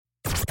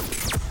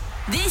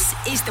This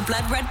is the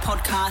Blood Red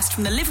podcast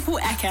from the Liverpool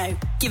Echo,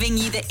 giving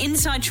you the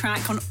inside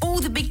track on all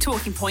the big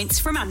talking points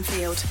from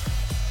Anfield.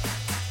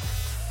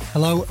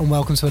 Hello and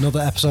welcome to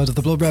another episode of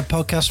the Blood Red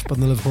podcast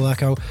from the Liverpool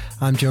Echo.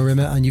 I'm Joe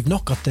Rimmer and you've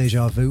not got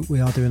deja vu.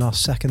 We are doing our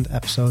second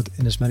episode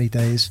in as many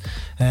days.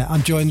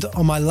 I'm joined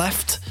on my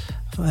left,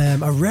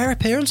 a rare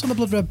appearance on the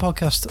Blood Red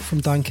podcast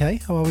from Dan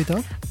Kay. How are we,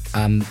 Dan?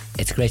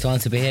 It's a great honour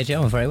to be here,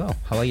 Joe. I'm very well.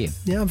 How are you?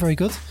 Yeah, I'm very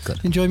good.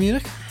 Good. Enjoy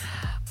Munich?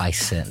 I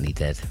certainly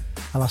did.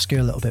 I'll ask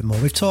you a little bit more.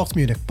 We've talked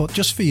Munich, but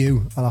just for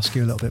you, I'll ask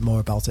you a little bit more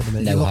about it in a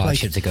minute. No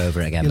hardship to go over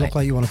it again, You mate. look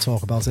like you want to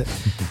talk about it.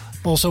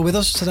 Also with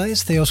us today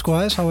is Theo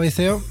Squires. How are you,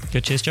 Theo?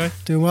 Good, cheers, Joe.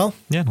 Doing well?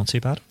 Yeah, not too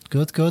bad.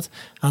 Good.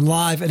 And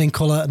live and in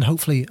colour, and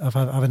hopefully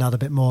having had a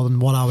bit more than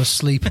 1 hour's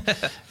sleep,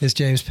 is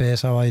James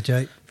Pearce. How are you,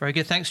 Jay? Very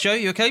good, thanks, Joe.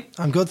 You okay?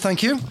 I'm good,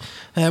 thank you.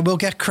 We'll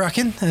get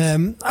cracking.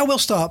 I will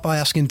start by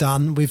asking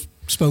Dan. We've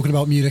spoken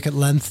about Munich at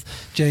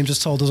length. James has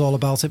told us all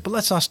about it, but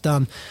let's ask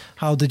Dan,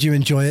 how did you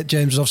enjoy it?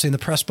 James was obviously in the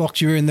press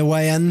box. You were in the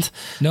away end.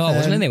 No, I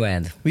wasn't in the away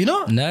end. Were you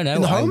not? No.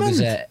 In the home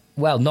end?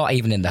 Well, not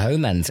even in the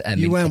home end.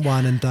 You weren't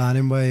wine and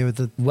dining, were you? With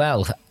the...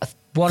 Well, I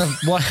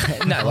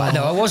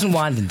wasn't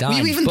wine and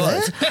dining. Were you even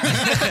but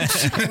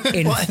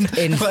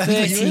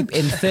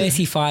in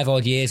 35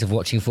 odd years of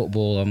watching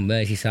football on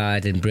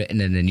Merseyside in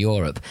Britain and in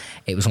Europe,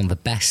 it was one of the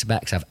best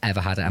specs I've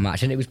ever had at a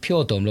match, and it was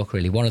pure dumb luck,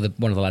 really. One of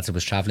the lads I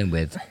was travelling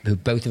with, who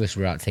both of us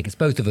were out tickets,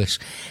 both of us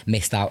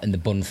missed out in the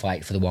bun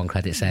fight for the one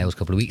credit sales a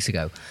couple of weeks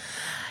ago.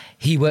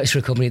 He works for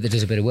a company that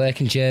does a bit of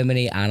work in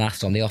Germany, and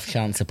asked on the off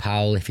chance of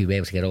Powell if he'd be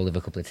able to get hold of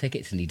a couple of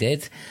tickets, and he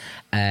did.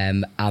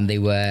 And they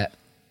were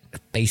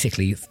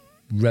basically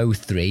row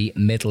 3,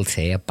 middle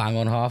tier, bang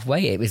on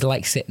halfway. It was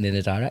like sitting in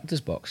a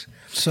director's box.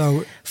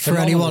 So, for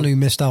anyone who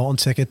missed out on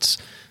tickets,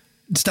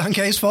 it's Dan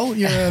Kay's fault.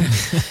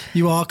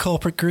 You are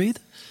corporate greed.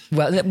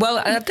 Well,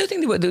 I don't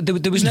think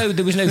there was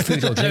no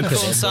food or drink.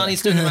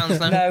 He's doing the rounds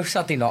now. No,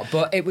 sadly not.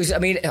 But it was. I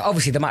mean,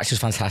 obviously the match was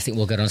fantastic.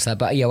 We'll get on to that.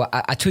 But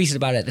I tweeted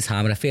about it at the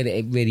time, and I feel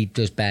it really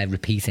does bear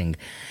repeating.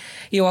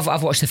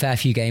 I've watched a fair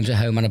few games at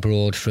home and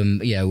abroad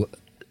from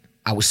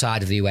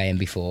outside of the away end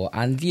before,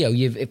 and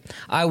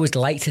I always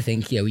like to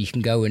think you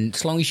can go, and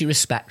as long as you're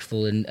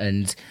respectful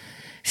and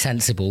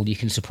sensible, you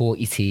can support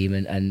your team,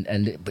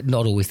 but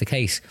not always the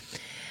case.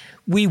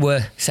 We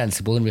were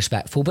sensible and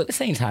respectful, but at the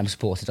same time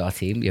supported our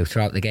team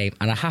throughout the game.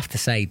 And I have to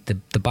say,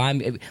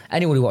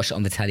 anyone who watched it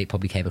on the telly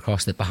probably came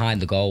across that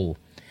behind the goal,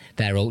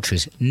 their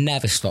ultras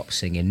never stopped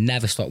singing,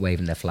 never stopped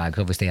waving their flags.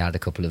 Obviously, they had a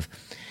couple of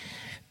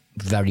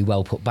very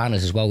well put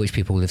banners as well, which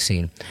people would have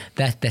seen.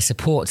 Their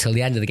support till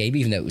the end of the game,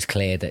 even though it was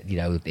clear that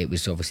it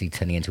was obviously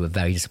turning into a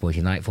very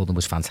disappointing night for them,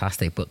 was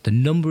fantastic. But the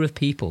number of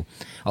people,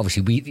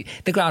 obviously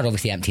the ground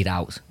obviously emptied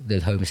out, the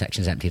home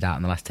sections emptied out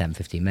in the last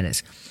 10-15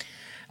 minutes,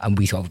 and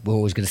we're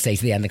always going to stay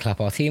to the end and clap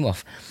our team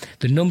off.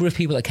 The number of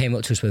people that came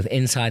up to us both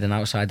inside and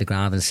outside the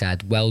ground and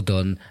said, well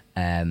done,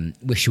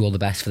 wish you all the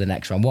best for the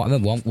next round. I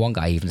remember one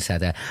guy even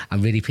said,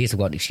 I'm really pleased I've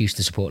got an excuse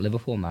to support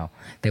Liverpool now.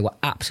 They were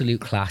absolute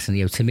class,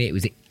 and to me it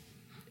was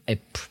a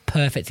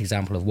perfect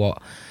example of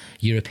what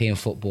European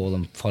football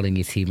and following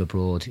your team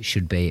abroad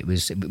should be.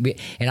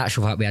 In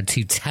actual fact, we had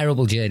 2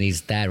 terrible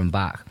journeys there and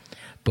back,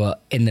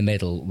 but in the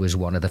middle was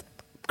one of the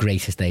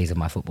greatest days of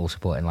my football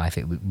supporting life.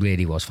 It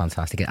really was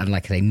fantastic, and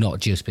like I say, not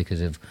just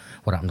because of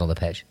what happened on the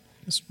pitch.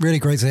 It's really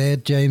great to hear,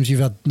 James. You've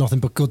had nothing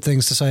but good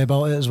things to say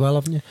about it as well,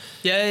 haven't you?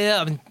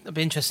 Yeah. I'd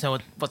be interested to know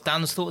what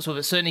Dan's thoughts were,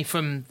 but certainly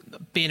from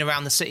being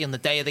around the city on the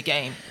day of the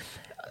game,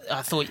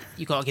 I thought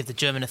you got to give the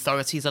German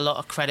authorities a lot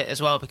of credit as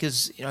well,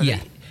 because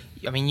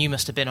you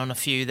must have been on a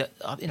few that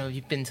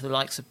you've been to the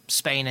likes of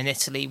Spain and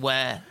Italy,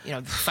 where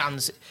the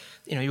fans,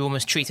 you're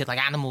almost treated like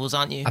animals,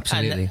 aren't you?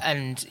 Absolutely.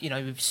 And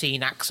we've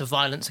seen acts of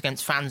violence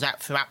against fans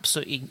for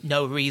absolutely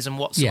no reason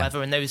whatsoever.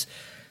 Yeah.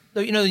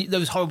 And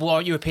those horrible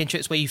European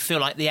trips where you feel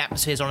like the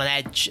atmosphere is on an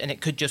edge and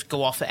it could just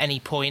go off at any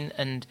point,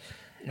 and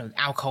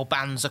alcohol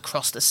bans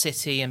across the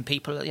city, and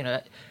people,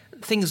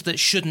 things that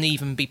shouldn't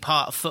even be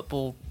part of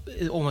football,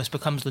 it almost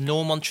becomes the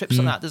norm on trips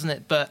like that, doesn't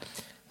it? But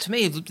to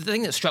me, the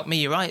thing that struck me,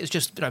 you're right, is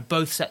just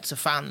both sets of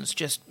fans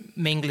just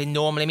mingling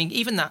normally. I mean,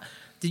 even that.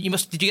 Did you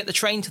get the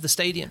train to the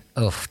stadium?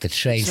 Oh, the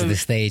train to the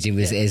stadium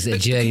is a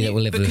journey that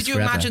will live with us forever. But could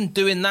you imagine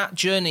doing that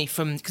journey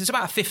because it's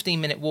about a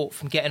 15-minute walk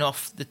from getting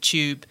off the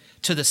tube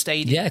to the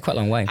stadium? Yeah, quite a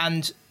long way.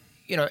 And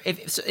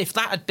if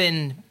that had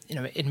been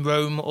in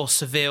Rome or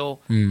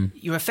Seville,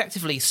 you're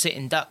effectively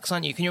sitting ducks,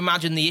 aren't you? Can you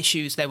imagine the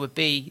issues there would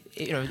be,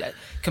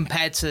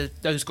 compared to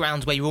those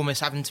grounds where you're almost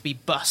having to be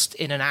bussed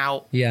in and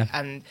out? Yeah.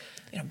 And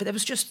but there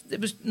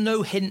was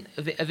no hint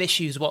of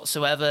issues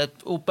whatsoever.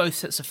 Or both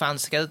sets of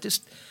fans together,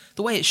 just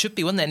the way it should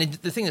be, wasn't there? And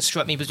the thing that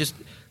struck me was just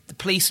the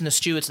police and the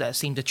stewards there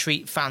seemed to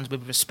treat fans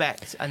with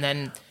respect, and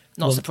then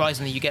Not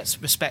surprisingly, you get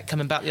respect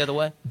coming back the other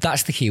way.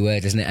 That's the key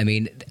word, isn't it? I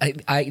mean,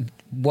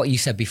 what you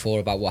said before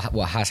about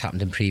what has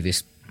happened in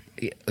previous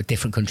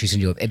different countries in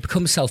Europe, it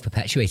becomes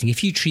self-perpetuating.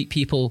 If you treat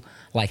people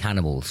like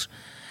animals,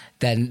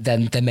 then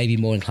they may be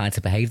more inclined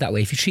to behave that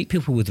way. If you treat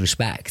people with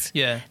respect,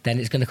 then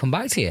it's going to come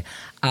back to you.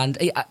 And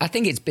I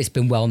think it's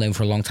been well known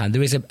for a long time.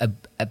 There is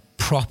a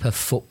proper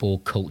football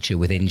culture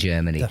within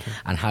Germany,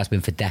 and has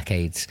been for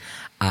decades.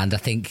 And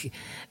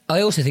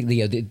I also think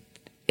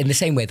in the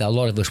same way that a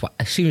lot of us,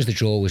 as soon as the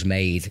draw was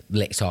made,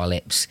 licked our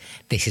lips,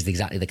 this is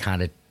exactly the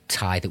kind of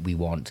tie that we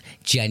want,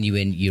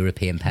 genuine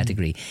European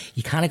pedigree.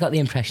 You kind of got the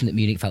impression that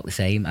Munich felt the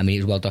same. I mean, it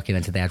was well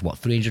documented. They had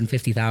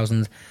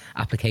 350,000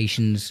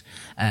 applications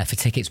for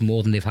tickets,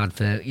 more than they've had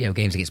for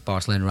games against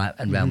Barcelona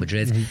and Real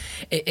Madrid.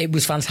 It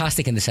was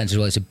fantastic in the sense as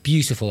well. It's a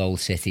beautiful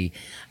old city.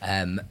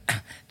 There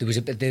was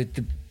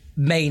the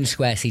main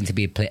square seemed to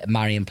be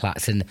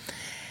Marienplatz, and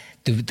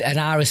an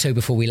hour or so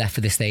before we left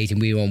for the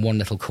stadium, we were on one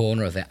little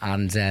corner of it,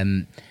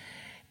 and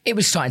it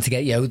was starting to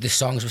get, the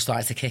songs were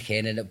starting to kick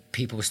in, and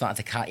people were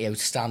starting to,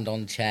 stand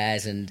on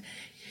chairs and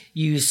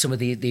use some of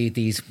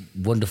these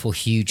wonderful,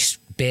 huge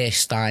beer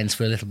steins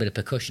for a little bit of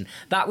percussion.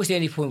 That was the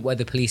only point where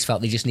the police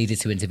felt they just needed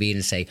to intervene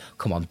and say,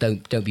 come on,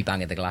 don't be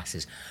banging the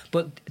glasses.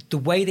 But the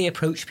way they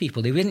approached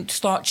people, they didn't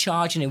start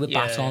charging in with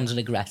batons and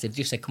aggressive. They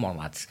just said, come on,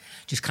 lads,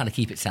 just kind of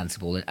keep it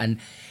sensible. And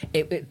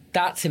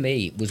that, to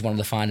me, was one of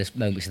the finest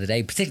moments of the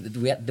day.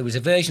 Particularly, there was a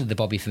version of the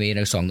Bobby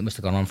Firmino song that must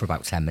have gone on for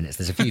about 10 minutes.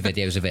 There's a few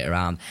videos of it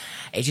around.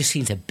 It just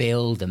seemed to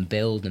build and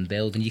build and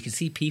build. And you could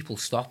see people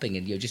stopping,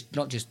 and just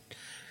not just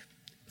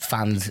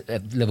fans,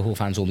 Liverpool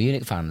fans or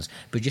Munich fans,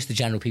 but just the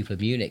general people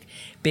of Munich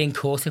being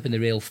caught up in the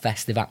real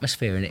festive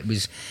atmosphere. And it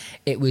was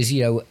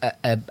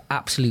a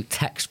absolute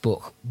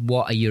textbook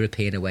what a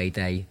European away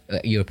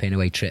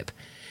trip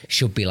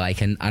should be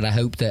like. And I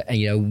hope that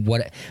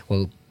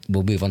we'll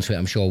move on to it,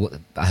 I'm sure.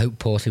 I hope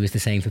Porto is the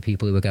same for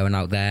people who are going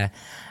out there.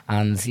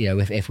 And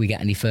if we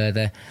get any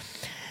further,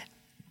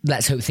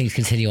 let's hope things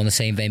continue on the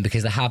same vein,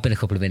 because there have been a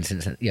couple of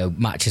incidents,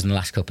 matches in the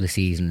last couple of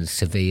seasons,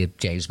 Sevilla,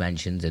 James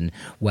mentioned, and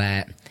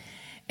where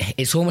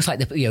it's almost like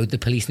the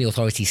police and the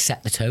authorities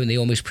set the tone. They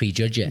almost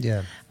prejudge it.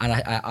 Yeah. And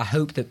I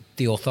hope that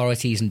the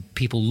authorities and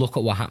people look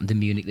at what happened in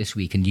Munich this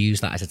week and use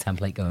that as a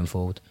template going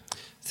forward.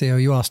 Theo,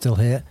 you are still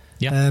here.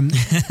 Yeah.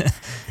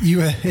 You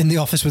were in the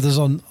office with us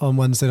on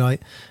Wednesday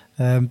night.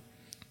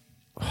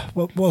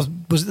 What was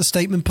it the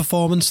statement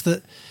performance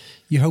that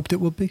you hoped it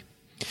would be?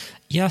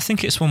 Yeah, I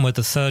think it's one where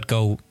the third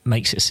goal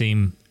makes it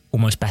seem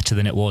almost better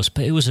than it was,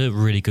 but it was a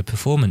really good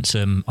performance.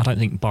 I don't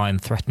think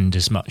Bayern threatened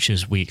as much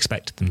as we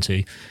expected them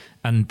to,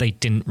 and they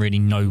didn't really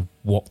know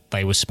what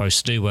they were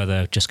supposed to do, whether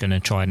they're just going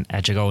to try and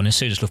edge a goal. And as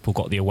soon as Liverpool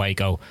got the away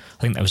goal,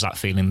 I think there was that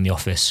feeling in the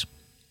office,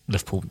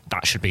 Liverpool,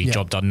 that should be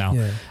job done now.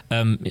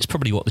 Yeah. It's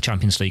probably what the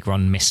Champions League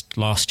run missed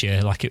last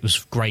year. Like, it was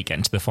great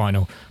getting to the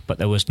final, but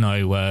there was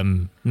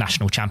no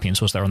national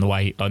champions, was there, on the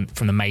way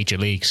from the major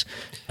leagues.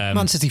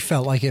 Man City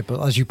felt like it,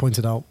 but as you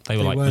pointed out, they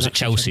were was it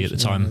Chelsea at the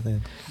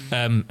time?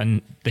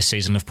 And this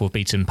season, Liverpool have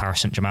beaten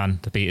Paris Saint-Germain,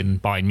 they've beaten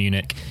Bayern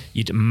Munich.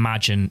 You'd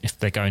imagine if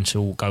they're going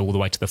to go all the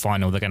way to the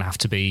final, they're going to have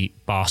to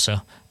beat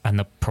Barca, and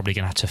they're probably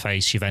going to have to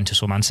face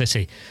Juventus or Man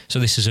City. So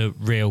this is a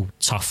real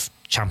tough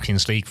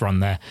Champions League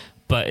run there.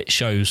 But it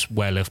shows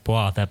where Liverpool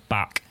are. They're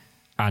back,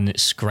 and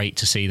it's great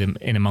to see them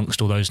in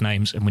amongst all those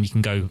names. And when you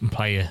can go and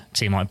play a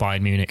team like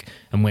Bayern Munich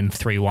and win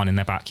 3-1 in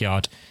their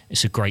backyard,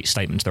 it's a great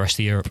statement to the rest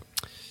of Europe.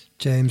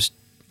 James,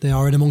 they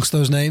are in amongst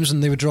those names,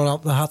 and they were drawn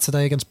out the hat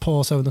today against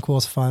Porto in the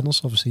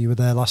quarterfinals. Obviously, you were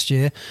there last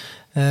year.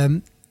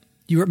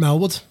 You were at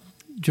Melwood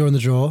during the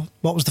draw.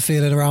 What was the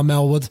feeling around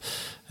Melwood?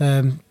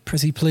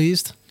 Pretty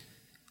pleased?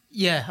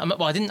 Yeah,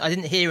 I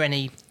didn't hear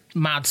any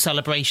mad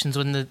celebrations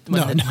when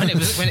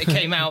it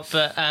came out,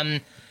 but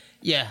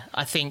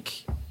I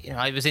think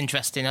it was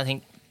interesting. I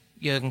think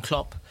Jurgen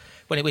Klopp,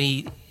 when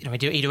he'd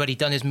already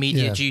done his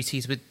media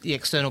duties with the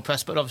external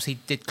press, but obviously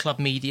did club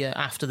media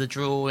after the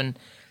draw, and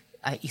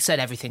he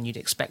said everything you'd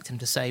expect him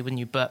to say, wouldn't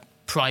you? But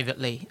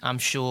privately, I'm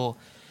sure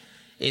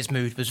his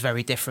mood was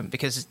very different,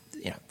 because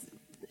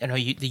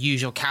the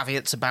usual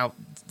caveats about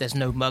there's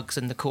no mugs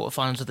in the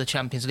quarterfinals of the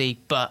Champions League,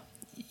 but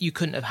you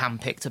couldn't have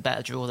handpicked a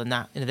better draw than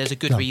that. There's a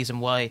good reason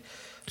why. I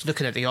was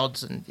looking at the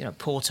odds, and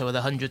Porto are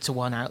the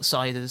 100-1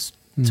 outsiders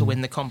to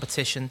win the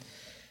competition.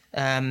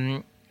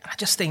 I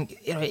just think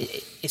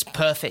it's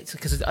perfect,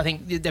 because I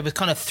think there was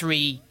kind of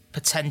three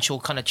potential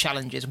kind of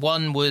challenges.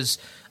 One was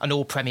an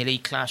all Premier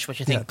League clash, which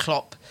I think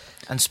Klopp,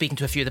 and speaking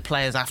to a few of the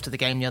players after the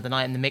game the other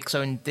night in the mix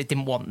zone, they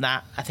didn't want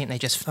that. I think they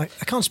just. I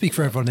can't speak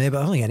for everyone here, but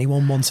I don't think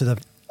anyone wanted a.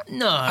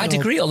 No, I'd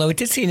agree. Although I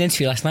did see an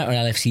interview last night on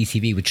LFC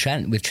TV with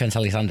Trent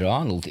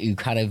Alexander-Arnold, who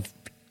kind of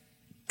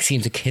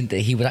seemed to hint that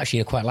he would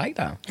actually quite like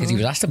that, because he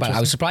was asked about it.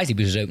 I was surprised he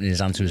was opening his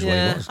answer as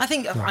well he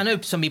was. I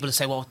know some people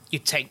say, well,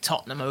 you'd take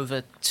Tottenham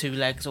over two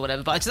legs or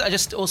whatever, but I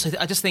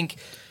just think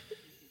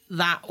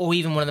that, or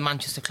even one of the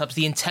Manchester clubs,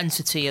 the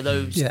intensity of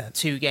those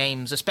two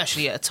games,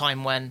 especially at a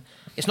time when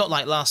it's not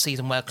like last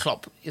season where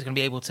Klopp is going to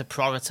be able to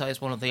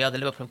prioritise one or the other.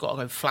 Liverpool have got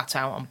to go flat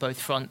out on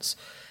both fronts.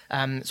 So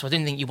I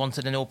didn't think you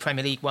wanted an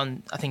all-Premier League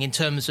one. I think in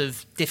terms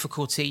of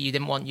difficulty, you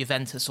didn't want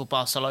Juventus or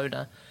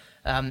Barcelona.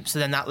 So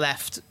then that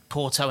left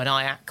Porto and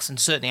Ajax, and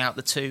certainly out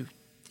the two,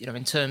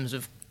 in terms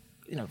of,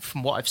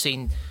 from what I've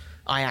seen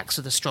Ajax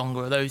are the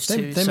stronger of those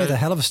They two. made a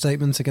hell of a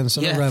statement against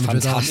Yeah. Real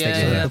Madrid. Fantastic,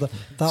 yeah. That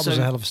was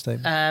a hell of a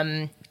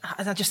statement.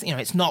 I just,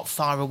 it's not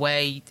far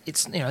away.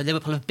 It's,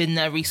 Liverpool have been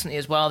there recently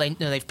as well.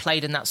 They've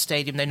played in that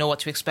stadium. They know what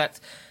to expect,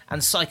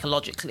 and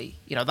psychologically,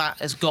 that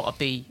has got to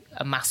be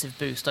a massive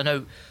boost. I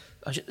know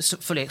I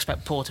fully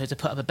expect Porto to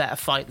put up a better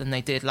fight than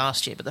they did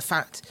last year, but the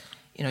fact,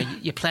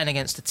 you're playing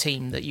against a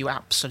team that you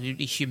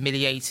absolutely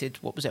humiliated.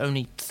 What was it?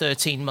 Only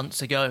 13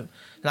 months ago.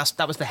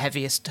 That was the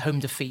heaviest home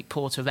defeat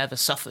Porto have ever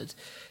suffered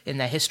in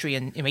their history,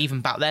 and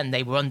even back then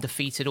they were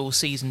undefeated all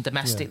season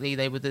domestically.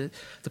 They were the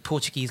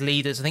Portuguese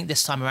leaders. I think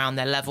this time around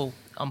they're level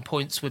on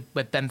points with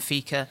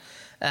Benfica.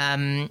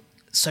 To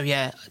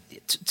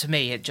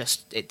me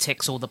it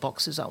ticks all the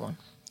boxes, that one.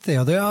 They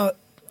are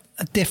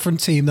a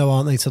different team though,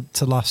 aren't they,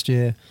 to last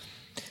year?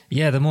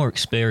 Yeah, they're more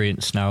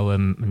experienced now.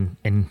 In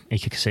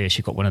Iker Casillas,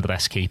 you've got one of the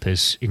best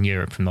keepers in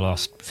Europe from the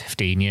last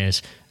 15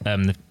 years.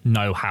 They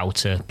know how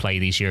to play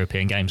these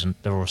European games, and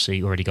they've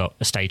obviously already got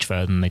a stage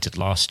further than they did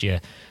last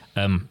year.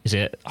 Is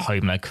it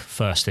home leg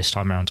first this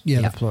time around?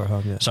 Yeah, Liverpool at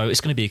home, yeah. So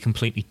it's going to be a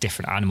completely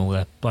different animal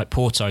there. Like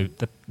Porto,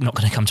 they're not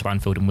going to come to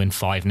Anfield and win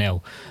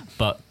 5-0,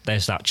 but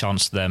there's that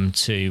chance for them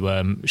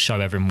to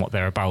show everyone what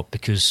they're about,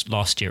 because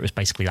last year it was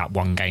basically that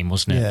one game,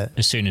 wasn't it? Yeah.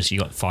 As soon as you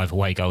got 5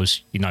 away goals,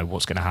 you know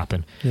what's going to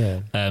happen. Yeah.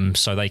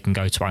 So they can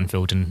go to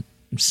Anfield and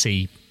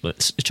see,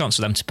 it's a chance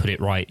for them to put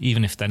it right,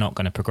 even if they're not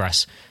going to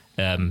progress.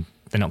 They're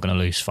not going to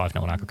lose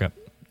 5-0 on aggregate.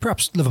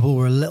 Perhaps Liverpool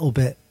were a little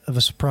bit of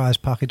a surprise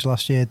package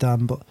last year,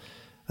 Dan, but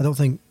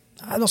I'm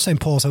not saying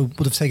Porto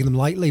would have taken them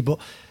lightly, but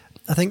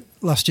I think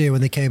last year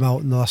when they came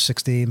out in the last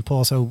 16,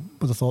 Porto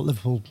would have thought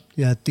Liverpool,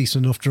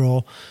 decent enough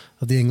draw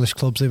of the English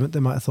clubs. They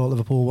might have thought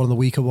Liverpool were one of the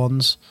weaker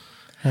ones.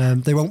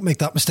 They won't make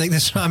that mistake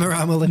this time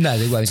around, will they? No,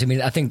 they won't. I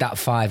mean, I think that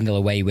 5-0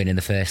 away win in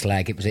the first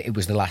leg, it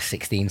was the last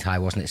 16 tie,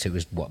 wasn't it? So it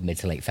was mid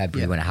to late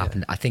February when it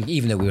happened. I think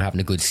even though we were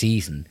having a good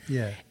season,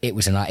 it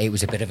was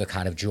a bit of a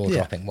kind of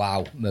jaw-dropping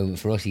wow moment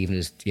for us, even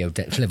as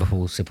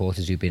Liverpool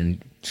supporters who've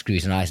been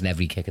scrutinising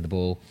every kick of the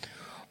ball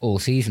all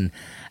season.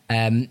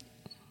 I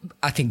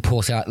think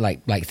Porto,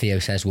 like Theo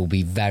says, will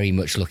be very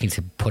much looking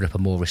to put up a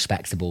more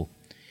respectable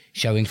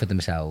showing for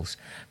themselves.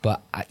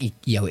 But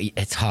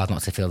it's hard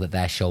not to feel that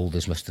their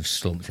shoulders must have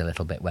slumped a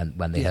little bit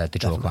when they heard the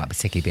draw come out,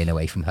 particularly being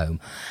away from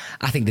home.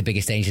 I think the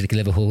biggest danger that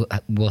Liverpool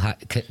will have,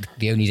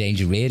 the only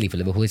danger really for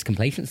Liverpool, is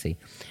complacency.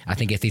 I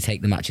think if they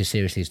take the match as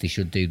seriously as they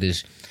should do,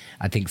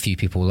 I think few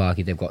people will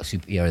argue they've got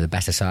the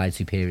better side,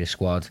 superior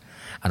squad,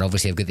 and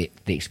obviously have got the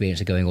experience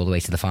of going all the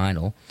way to the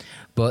final.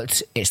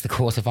 But it's the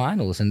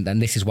quarterfinals,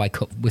 and this is why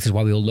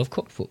we all love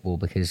cup football,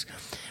 because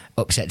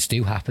upsets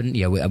do happen.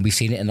 And we've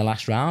seen it in the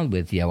last round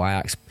with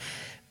Ajax,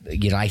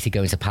 United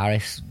going to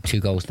Paris 2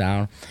 goals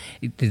down.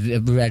 We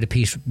read a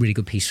really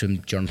good piece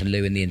from Jonathan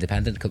Liu in The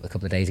Independent a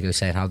couple of days ago,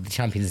 saying how the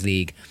Champions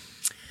League,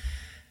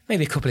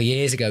 maybe a couple of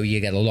years ago, you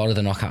get a lot of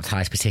the knockout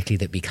ties, particularly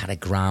that be kind of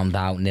ground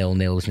out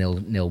 0-0s,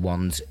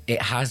 0-1s.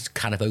 It has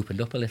kind of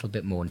opened up a little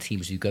bit more, and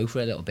teams do go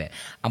for a little bit.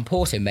 And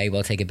Porto may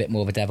well take a bit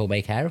more of a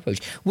devil-may-care approach.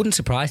 Wouldn't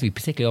surprise me,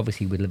 particularly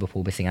obviously with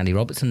Liverpool missing Andy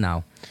Robertson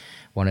now,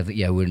 one of the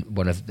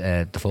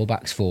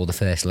fullbacks for the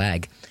first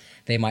leg.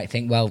 They might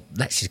think, well,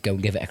 let's just go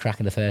and give it a crack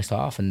in the first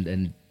half,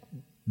 and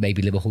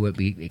maybe Liverpool won't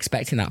be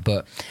expecting that.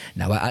 But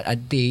no, I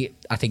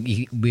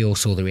think we all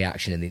saw the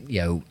reaction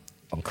in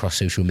across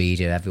social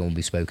media, everyone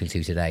we've spoken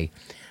to today.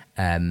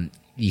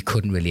 You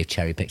couldn't really have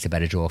cherry-picked a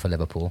better draw for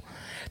Liverpool,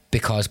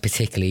 because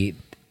particularly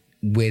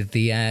with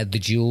the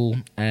dual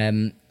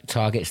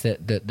targets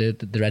that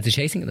the Reds are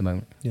chasing at the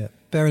moment. Yeah.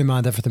 Bearing in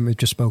mind everything we've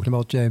just spoken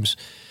about, James,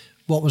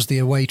 what was the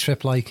away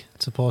trip like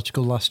to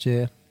Portugal last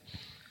year?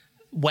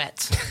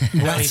 Wet.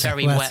 Very,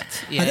 very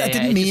wet. Yeah, I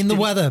didn't mean the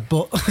weather,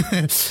 but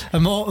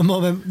more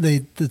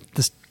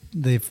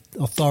the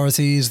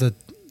authorities, the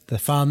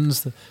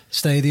fans, the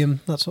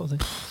stadium, that sort of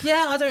thing.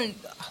 Yeah, I don't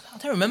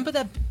remember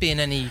there being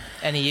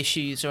any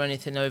issues or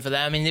anything over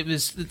there. I mean, it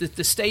was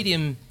the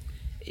stadium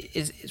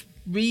is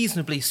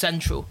reasonably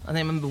central. I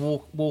remember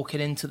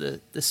walking into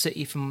the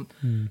city from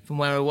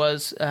where I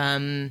was.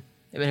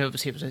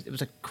 Obviously, it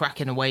was a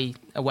cracking away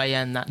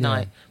end that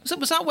night.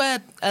 Was that where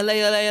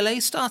LA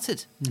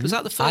started? Was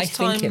that the first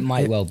time? I think it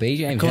might well be,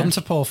 James. According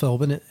to Paul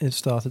Philbin, it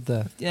started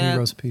there. Yeah, he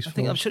wrote a piece.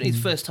 I'm sure it's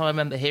the first time I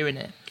remember hearing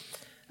it.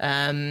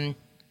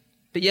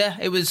 But yeah,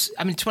 it was.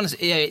 I mean, to be honest,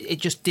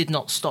 it just did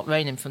not stop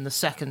raining from the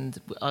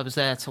second I was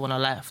there to when I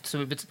left.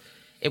 So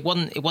it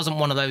wasn't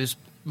one of those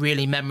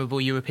really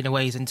memorable European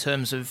aways in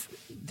terms of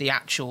the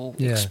actual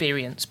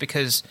experience,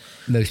 because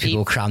most people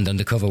were crammed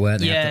undercover,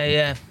 weren't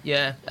they?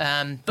 Yeah.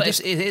 But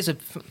it is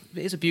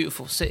a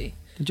beautiful city.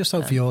 And just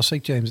hope for your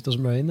sake, James, it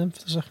doesn't rain then.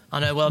 I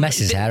know. Well,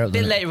 a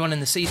bit later on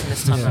in the season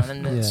this time around,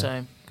 isn't it? Yeah.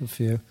 So good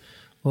for you.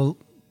 Well,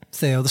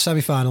 Theo, the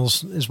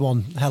semi-finals is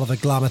one hell of a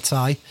glamour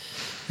tie.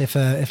 If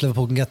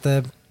Liverpool can get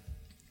there,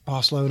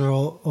 Barcelona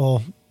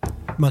or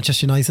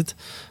Manchester United,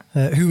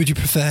 who would you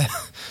prefer?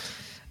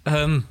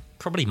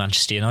 Probably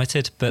Manchester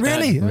United. But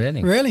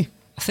Really?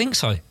 I think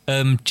so.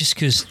 Just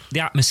because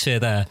the atmosphere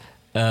there,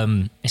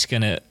 it's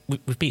going to...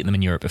 We've beaten them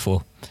in Europe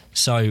before.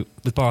 So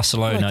with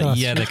Barcelona,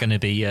 they're going to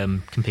be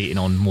competing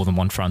on more than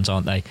one front,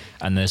 aren't they?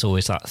 And there's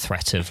always that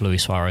threat of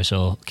Luis Suarez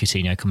or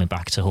Coutinho coming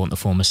back to haunt the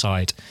former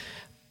side.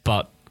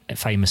 But a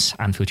famous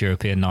Anfield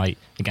European night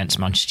against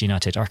Manchester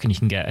United, I reckon you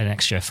can get an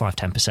extra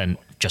 5-10%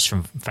 just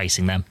from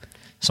facing them.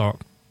 So,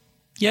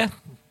 yeah,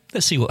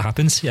 let's see what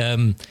happens.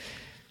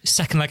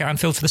 Second leg at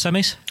Anfield for the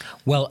semis?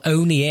 Well,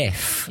 only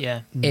if.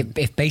 Yeah.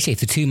 If basically, if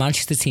the two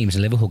Manchester teams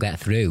and Liverpool get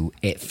through,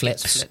 it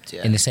flips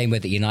in the same way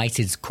that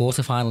United's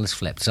quarter-final is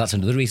flipped. So that's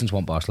another reason to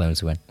want Barcelona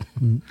to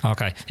win.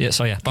 Okay. Yeah,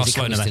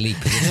 Barcelona then.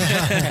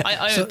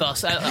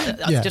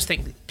 I just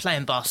think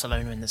playing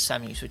Barcelona in the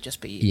semis would just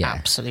be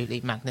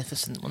absolutely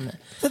magnificent, wouldn't it?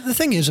 The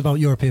thing is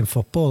about European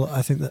football,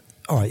 I think that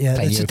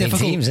it's a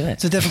difficult teams, isn't it?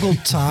 It's a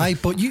difficult tie,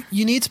 but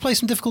you need to play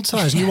some difficult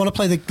ties, and you want to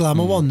play the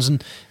glamour ones.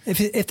 And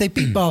if they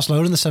beat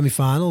Barcelona in the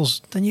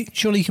semi-finals, then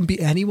surely you can beat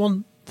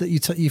anyone that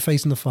you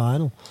face in the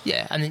final.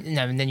 Yeah,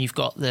 and then you've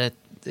got the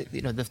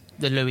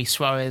Luis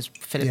Suarez,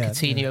 Philippe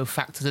Coutinho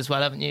factors as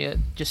well, haven't you? It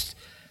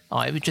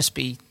would just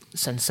be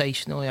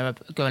sensational,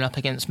 going up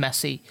against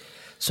Messi.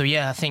 So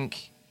yeah, I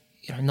think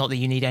not that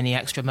you need any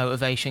extra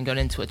motivation going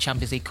into a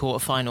Champions League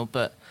quarter final,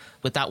 but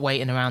with that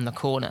waiting around the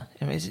corner,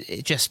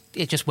 it just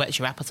whets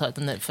your appetite,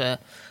 doesn't it, for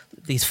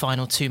these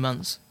final 2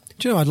 months?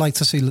 Do you know, I'd like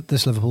to see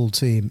this Liverpool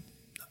team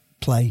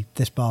play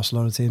this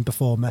Barcelona team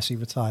before Messi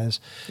retires.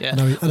 Yeah. I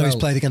know he's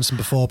played against them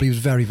before, but he was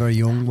very, very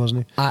young,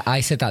 wasn't he? I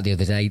said that the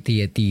other day.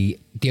 The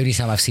only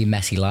time I've seen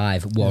Messi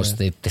live was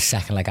the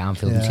second leg at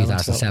Anfield in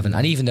 2007.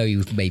 And even though he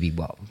was maybe,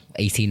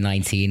 18,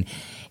 19,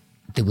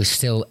 there was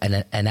still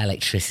an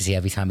electricity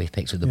every time he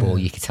picked up the ball.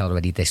 You could tell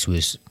already this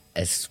was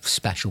a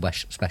special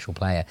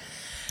player.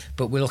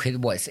 But we're looking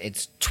at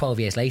it's 12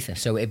 years later,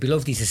 so it'd be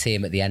lovely to see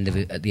him towards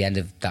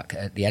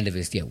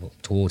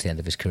the end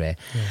of his career.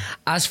 Yeah.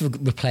 As for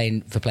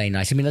playing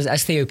nice, I mean,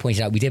 as Theo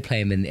pointed out, we did play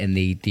him in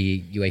the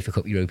UEFA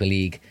Cup Europa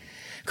League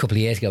a couple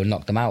of years ago and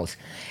knocked them out.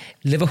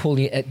 Liverpool,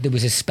 there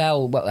was a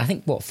spell. Well, I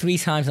think 3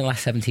 times in the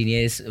last 17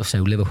 years or so,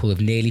 Liverpool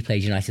have nearly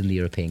played United in the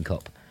European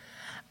Cup,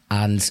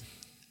 and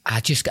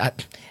at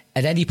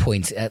any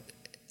point.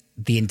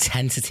 The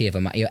intensity of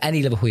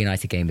any Liverpool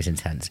United game is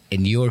intense.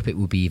 In Europe, it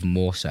will be even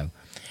more so.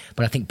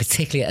 But I think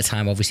particularly at a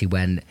time, obviously,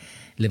 when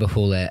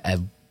Liverpool are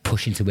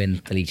pushing to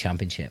win the league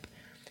championship.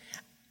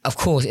 Of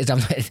course,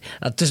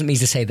 that doesn't mean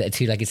to say that a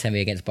two-legged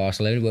semi against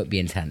Barcelona won't be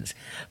intense.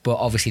 But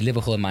obviously,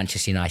 Liverpool and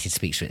Manchester United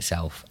speaks for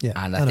itself. Yeah,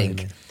 and I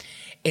think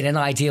in an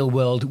ideal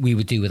world, we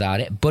would do without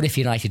it. But if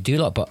United do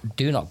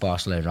knock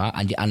Barcelona out,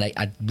 and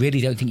I really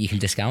don't think you can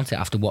discount it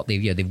after what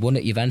they've won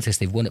at Juventus,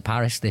 they've won at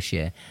Paris this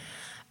year.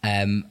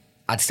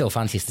 I'd still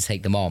fancy us to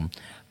take them on,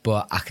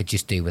 but I could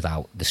just do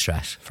without the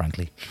stress,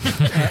 frankly.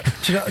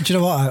 Do you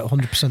know what? I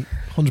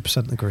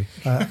 100% agree.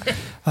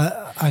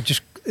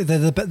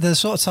 They're the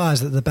sort of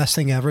ties that the best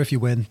thing ever if you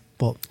win,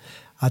 but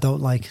I don't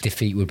like...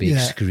 Defeat would be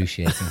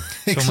excruciating.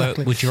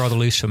 Exactly. Would you rather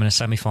lose from in a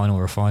semi-final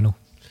or a final?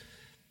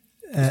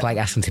 It's like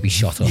asking to be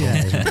shot up.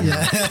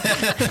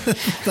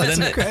 That's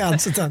a great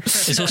answer, Dan.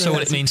 It's also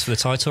what it means for the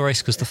title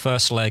race, because the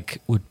first leg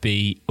would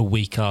be a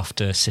week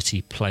after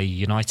City play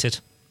United.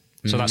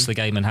 So that's the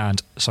game in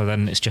hand. So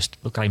then it's just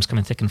the game's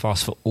coming thick and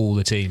fast for all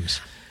the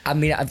teams. I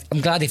mean, I'm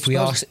glad if we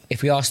are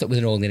stuck with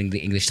an all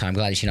English time, I'm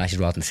glad it's United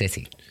rather than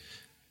City.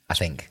 I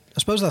think. I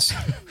suppose that's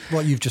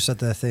what you've just said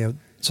there, Theo.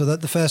 So that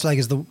the first leg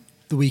is the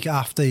week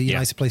after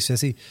United play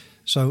City.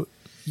 So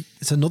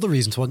it's another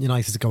reason to want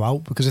United to go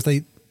out, because if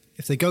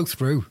they go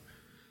through,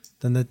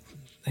 then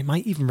they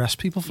might even rest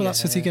people for that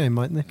City game,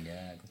 mightn't they?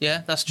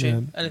 Yeah, that's true.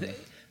 Yeah. And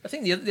I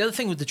think the other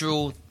thing with the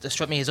draw that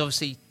struck me is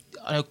obviously,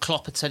 I know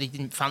Klopp had said he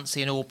didn't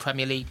fancy an all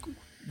Premier League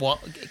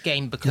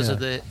game because of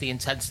the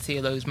intensity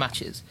of those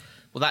matches.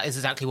 Well, that is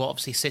exactly what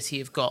obviously City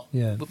have got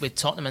with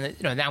Tottenham, and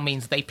it now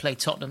means they play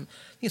Tottenham.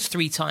 I think it's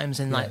 3 times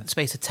in the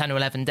space of 10 or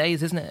 11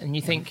 days, isn't it? And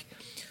you think,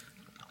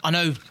 I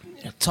know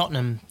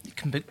Tottenham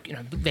can be,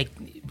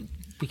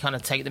 we kind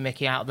of take the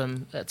mickey out of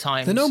them at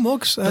times. They're no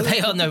mugs. But they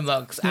are no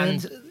mugs,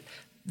 and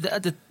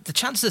the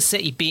chances of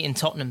City beating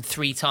Tottenham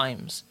 3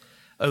 times.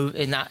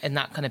 In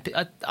that kind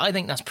of, I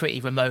think that's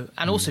pretty remote,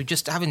 and also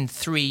just having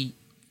three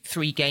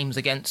games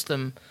against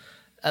them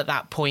at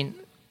that point,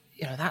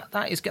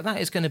 that is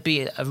going to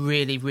be a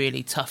really,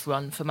 really tough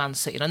run for Man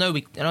City. And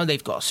I know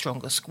they've got a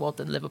stronger squad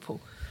than Liverpool,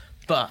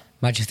 but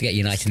imagine to get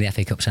United in the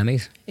FA Cup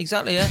semis.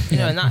 Exactly, yeah.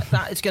 And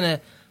that is going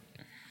to,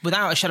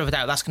 without a shadow of a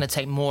doubt, that's going to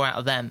take more out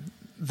of them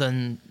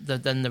than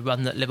the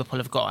run that Liverpool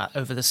have got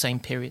over the same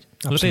period.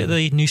 Will it be at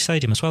the new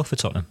stadium as well for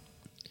Tottenham?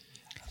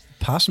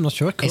 Pass, I'm not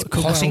sure. It's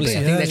possible. I think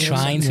they're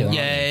trying to.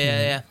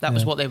 Yeah. That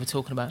was what they were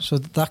talking about. So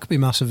that could be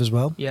massive as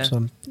well. Yeah.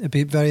 So it'd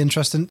be very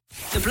interesting.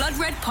 The Blood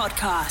Red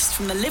Podcast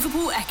from the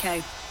Liverpool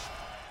Echo.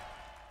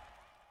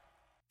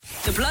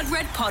 The Blood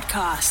Red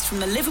Podcast from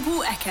the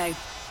Liverpool Echo.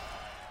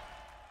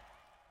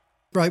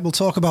 Right, we'll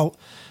talk about...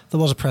 There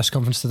was a press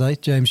conference today.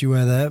 James, you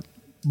were there.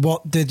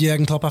 What did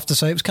Jurgen Klopp have to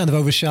say? It was kind of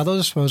overshadowed,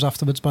 I suppose,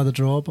 afterwards by the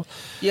draw. But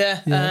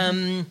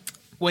well,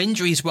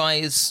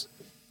 injuries-wise,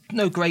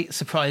 no great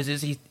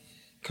surprises. He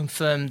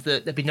confirmed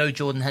that there'd be no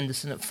Jordan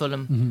Henderson at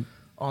Fulham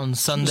on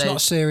Sunday. It's not a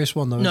serious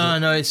one, though.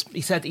 No.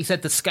 He said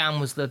the scan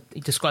was he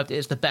described it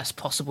as the best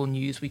possible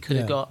news we could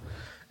have got.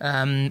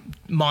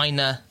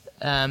 Minor,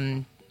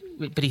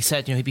 but he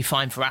said he'd be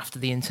fine for after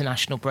the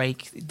international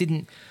break. It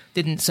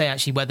didn't say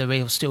actually whether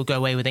he'll still go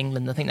away with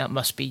England. I think that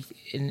must be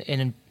in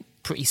a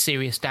pretty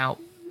serious doubt.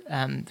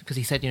 Because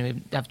he said,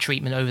 he'd have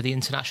treatment over the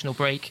international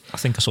break. I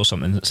think I saw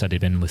something that said he'd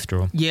been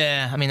withdrawn.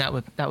 Yeah, I mean that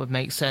would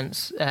make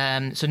sense.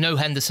 So no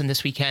Henderson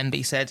this weekend, but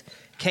he said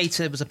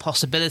Keita was a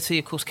possibility.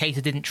 Of course,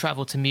 Keita didn't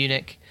travel to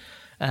Munich,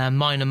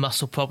 minor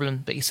muscle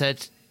problem, but he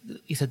said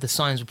the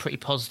signs were pretty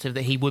positive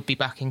that he would be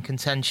back in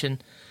contention.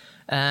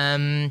 Who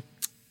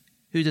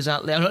does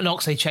that?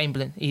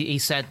 Oxlade-Chamberlain. He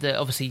said that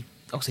obviously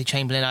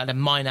Chamberlain had a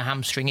minor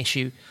hamstring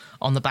issue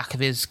on the back of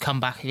his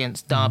comeback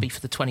against Derby for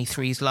the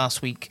 23s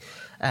last week.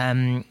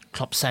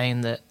 Klopp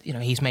saying that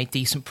he's made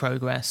decent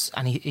progress,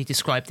 and he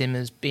described him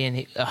as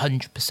being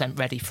 100%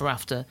 ready for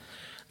after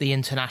the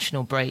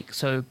international break.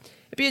 So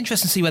it'd be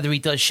interesting to see whether he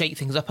does shake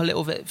things up a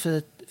little bit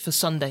for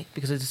Sunday,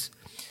 because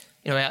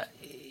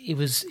he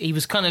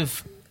was kind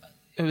of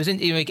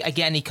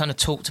again he kind of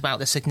talked about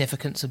the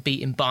significance of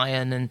beating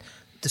Bayern and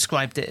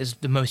described it as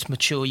the most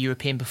mature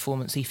European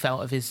performance he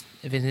felt of his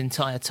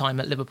entire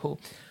time at Liverpool,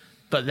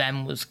 but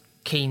then was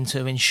keen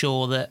to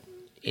ensure that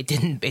it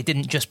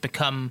didn't just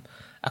become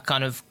a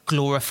kind of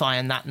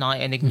glorifying that night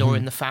and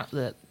ignoring the fact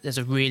that there's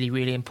a really,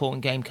 really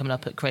important game coming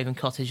up at Craven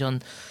Cottage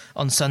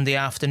on Sunday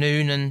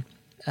afternoon,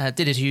 and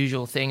did his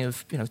usual thing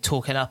of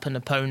talking up an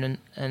opponent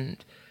and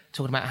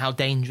talking about how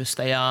dangerous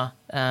they are.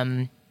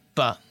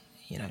 But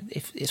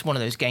if it's one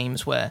of those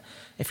games where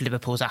if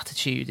Liverpool's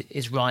attitude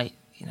is right,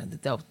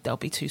 they'll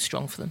be too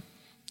strong for them.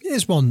 It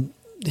is one.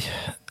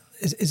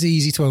 It's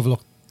easy to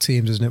overlook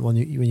teams, isn't it? When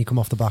you come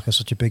off the back of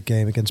such a big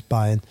game against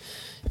Bayern,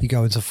 you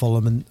go into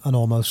Fulham and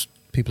almost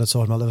people are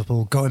talking about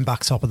Liverpool going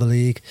back top of the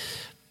league.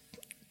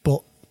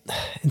 But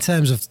in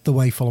terms of the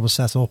way Fulham are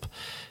set up,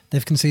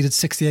 they've conceded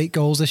 68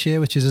 goals this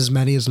year, which is as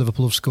many as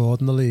Liverpool have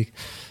scored in the league.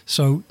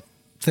 So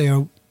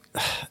Theo,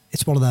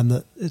 it's one of them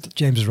that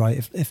James is right.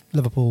 If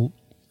Liverpool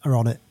are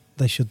on it,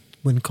 they should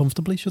win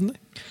comfortably, shouldn't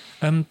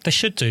they? They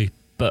should do,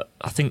 but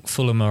I think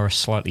Fulham are a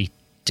slightly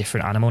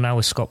different animal now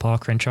with Scott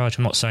Parker in charge.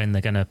 I'm not saying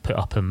they're going to put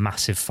up a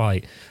massive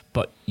fight,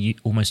 but you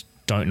almost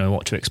don't know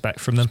what to expect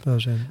from them.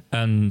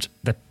 And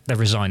they're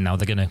resigned now.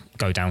 They're going to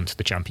go down to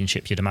the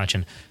Championship, you'd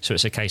imagine. So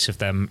it's a case of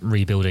them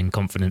rebuilding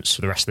confidence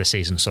for the rest of the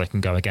season so they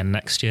can go again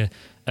next year.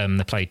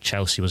 They played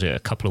Chelsea, was it, a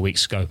couple of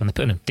weeks ago, and they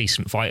put in a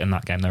decent fight in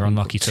that game. They were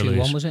unlucky to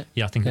lose. 2-1, was it?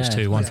 Yeah, I think it was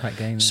 2-1.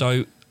 Game,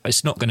 so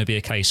it's not going to be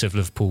a case of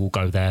Liverpool will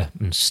go there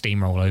and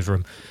steamroll over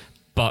them.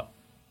 But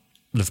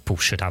Liverpool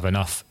should have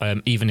enough.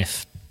 Even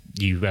if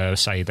you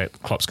say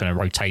that Klopp's going to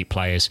rotate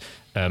players,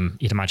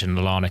 you'd imagine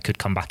Lallana could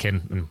come back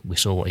in, and we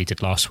saw what he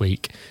did last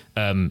week.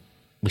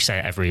 We say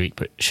it every week,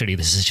 but surely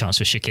this is a chance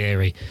for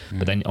Shaqiri.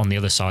 But then on the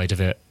other side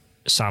of it,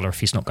 Salah, if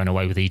he's not going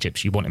away with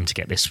Egypt, you want him to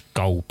get this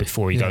goal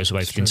before he goes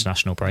away for the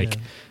international break.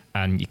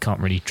 And you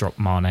can't really drop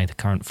Mane, the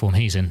current form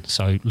he's in.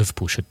 So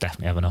Liverpool should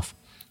definitely have enough.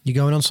 You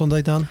going on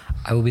Sunday, Dan?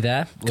 I will be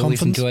there. We'll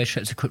always Confident?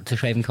 enjoy a trip to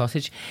Craven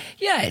Cottage.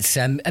 Yeah, it's.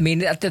 I mean,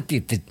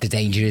 the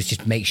danger is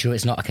just make sure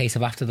it's not a case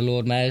of after the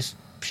Lord Mayor's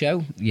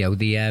show.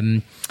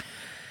 The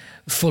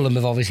Fulham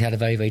have obviously had a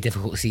very, very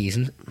difficult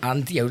season,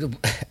 and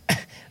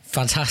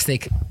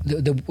fantastic,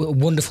 the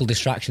wonderful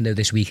distraction though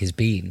this week has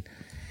been.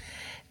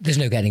 There's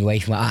no getting away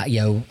from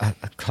it. I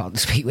can't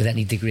speak with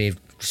any degree of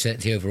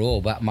certainty overall,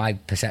 but my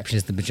perception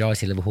is the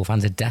majority of Liverpool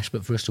fans are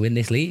desperate for us to win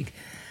this league,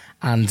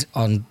 and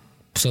on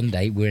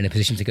Sunday we're in a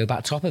position to go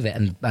back top of it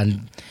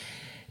and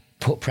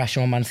put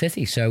pressure on Man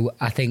City. So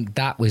I think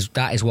that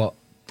is what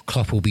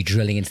Klopp will be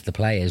drilling into the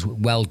players.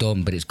 Well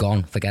done, but it's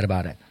gone. Forget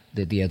about it.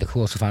 The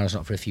quarterfinal's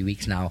not for a few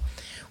weeks now.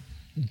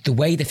 The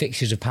way the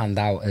fixtures have panned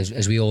out,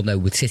 as we all know,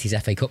 with City's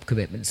FA Cup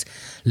commitments,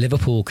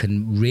 Liverpool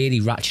can really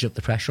ratchet up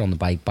the pressure on them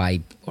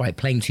by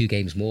playing 2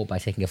 games more, by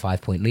taking a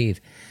 5-point lead.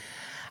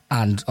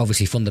 And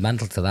obviously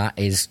fundamental to that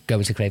is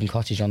going to Craven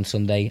Cottage on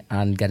Sunday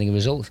and getting a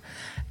result.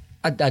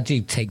 I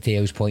do take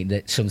Theo's point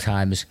that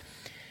sometimes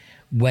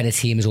when a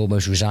team is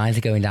almost resigned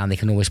to going down, they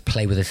can always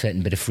play with a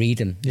certain bit of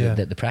freedom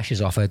that the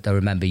pressure's offered. I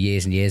remember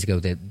years and years ago,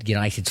 the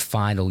United's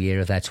final year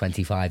of their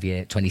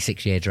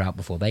 26-year drought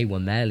before they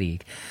won their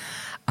league.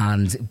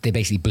 And they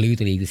basically blew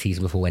the league the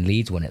season before when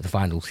Leeds won it, the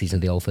final season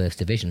of the old First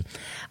Division.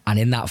 And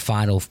in that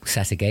final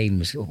set of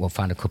games, or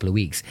final couple of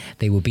weeks,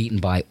 they were beaten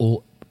by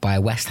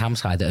a West Ham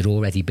side that had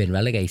already been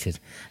relegated.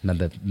 I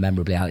remember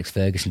memorably Alex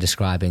Ferguson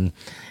describing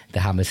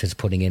the Hammers as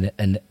putting in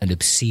an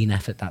obscene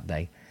effort that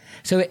day.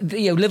 So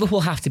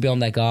Liverpool have to be on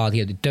their guard.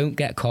 Don't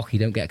get cocky,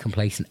 don't get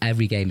complacent.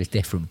 Every game is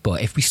different,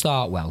 but if we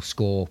start well,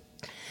 score,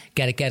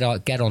 get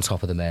on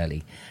top of them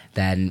early,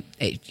 then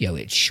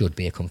it should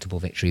be a comfortable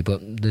victory.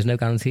 But there's no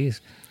guarantees.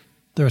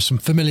 There are some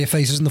familiar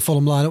faces in the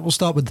Fulham lineup. We'll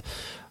start with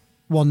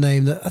one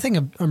name that I think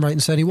I'm right in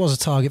saying he was a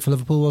target for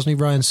Liverpool, wasn't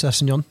he? Ryan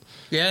Sessegnon.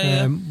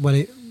 Yeah.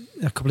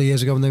 A couple of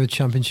years ago when they were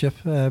Championship.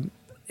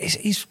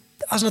 He's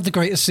hasn't had the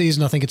greatest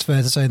season, I think it's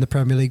fair to say, in the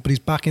Premier League, but he's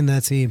back in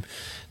their team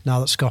now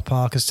that Scott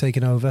Parker's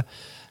taken over.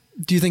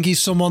 Do you think he's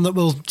someone that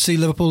we'll see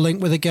Liverpool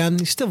linked with again?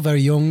 He's still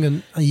very young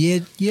and a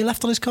year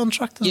left on his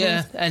contract as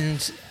well.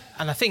 and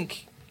I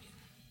think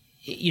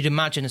you'd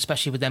imagine,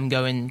 especially with them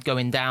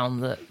going down,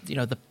 that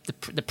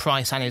the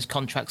price and his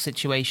contract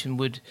situation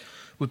would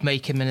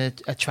make him an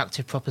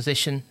attractive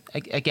proposition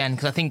again.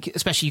 Because I think,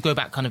 especially you go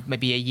back kind of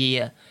maybe a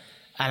year,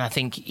 and I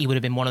think he would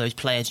have been one of those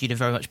players you'd have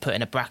very much put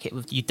in a bracket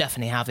with. You'd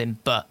definitely have him,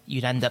 but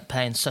you'd end up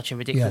paying such a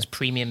ridiculous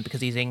premium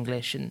because he's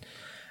English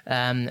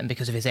and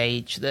because of his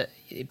age that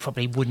it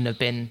probably wouldn't have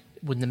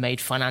made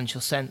financial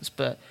sense.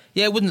 But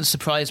yeah, it wouldn't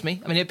surprise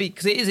me. I mean,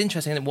 because it is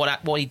interesting that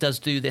what he does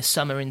do this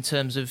summer in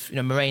terms of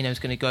Moreno's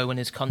going to go when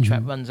his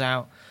contract runs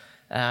out.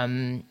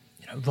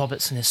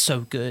 Robertson is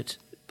so good,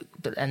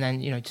 and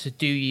then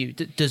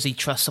does he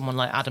trust someone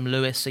like Adam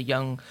Lewis, a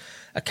young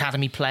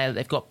academy player that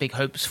they've got big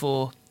hopes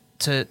for,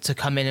 to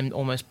come in and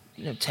almost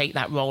take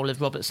that role as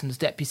Robertson's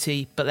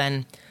deputy? But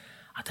then,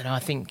 I don't know. I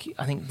think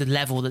the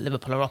level that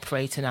Liverpool are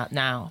operating at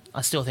now,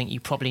 I still think you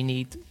probably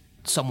need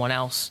someone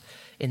else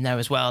in there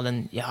as well.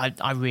 And yeah,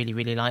 I really,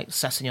 really like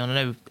Sessegnon. I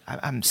know I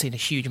haven't seen a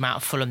huge amount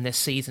of Fulham this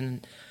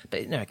season, but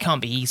it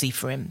can't be easy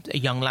for him, a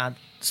young lad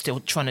still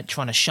trying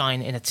to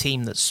shine in a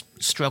team that's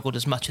struggled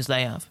as much as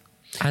they have.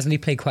 Hasn't he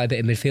played quite a bit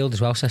in midfield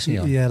as well,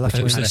 Sessegnon? Yeah,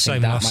 it was the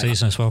same last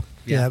season as well.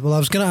 Yeah, well, I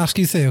was going to ask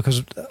you, Theo,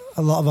 because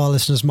a lot of our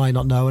listeners might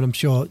not know, and I'm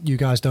sure you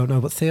guys don't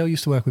know, but Theo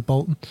used to work with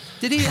Bolton.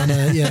 Did he? And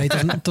he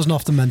doesn't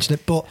often mention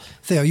it. But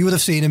Theo, you would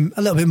have seen him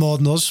a little bit more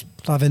than us,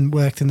 having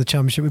worked in the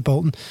Championship with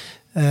Bolton.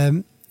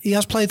 He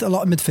has played a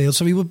lot in midfield,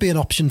 so he would be an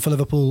option for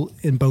Liverpool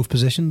in both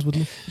positions,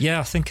 wouldn't he? Yeah,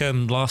 I think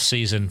last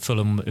season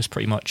Fulham was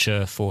pretty much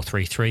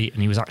 4-3-3,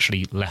 and he was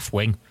actually left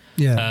wing.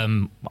 Yeah.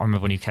 I remember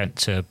when he came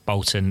to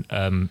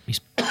Bolton, he's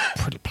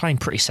playing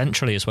pretty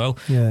centrally as well.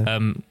 Yeah.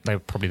 They were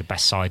probably the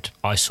best side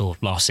I saw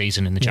last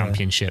season in the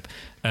Championship.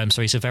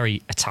 So he's a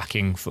very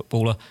attacking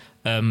footballer.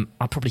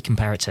 I'd probably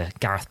compare it to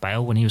Gareth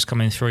Bale when he was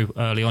coming through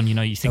early on.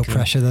 You think no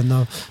pressure then,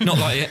 though. Not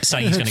like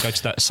saying he's going to go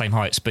to that same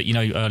heights, but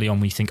early on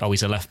when you think,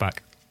 he's a left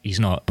back. He's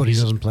not. But he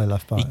doesn't play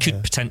left back. He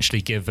could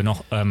potentially give an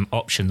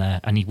option there,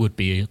 and he would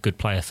be a good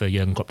player for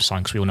Jurgen Klopp to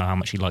sign, because we all know how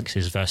much he likes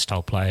his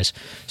versatile players.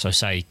 So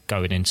say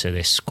going into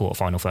this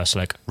quarter-final first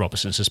leg,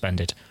 Robertson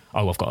suspended.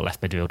 I've got a left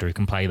midfielder who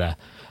can play there.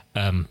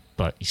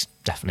 But he's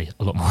definitely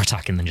a lot more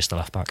attacking than just a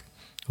left back.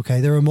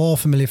 Okay, there are more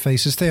familiar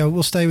faces. Theo,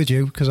 we'll stay with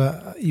you because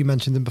you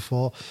mentioned him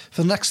before.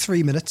 For the next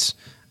 3 minutes,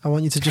 I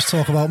want you to just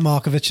talk about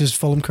Markovic's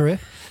Fulham career.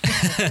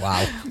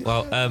 Wow.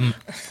 Well,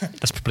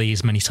 that's probably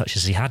as many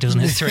touches as he had, isn't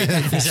it? 3.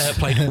 He's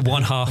played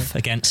one half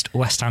against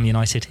West Ham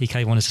United. He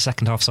came on as a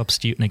second half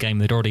substitute in a game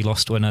they'd already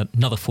lost when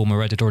another former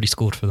Red had already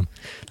scored for them.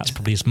 That's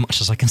probably as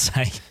much as I can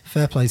say.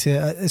 Fair play to you.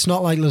 It's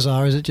not like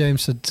Lazar, is it,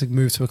 James, to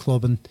move to a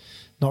club and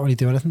not really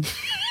do anything?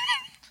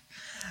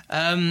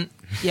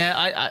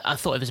 I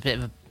thought it was a bit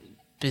of a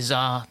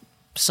bizarre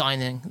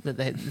signing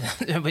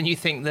that when you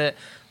think that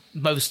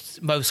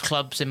most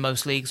clubs in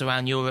most leagues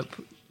around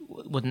Europe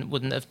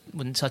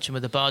wouldn't touch him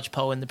with a barge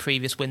pole in the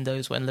previous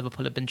windows when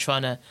Liverpool had been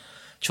trying to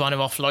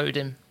offload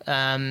him.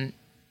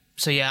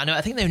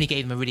 I think they only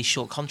gave him a really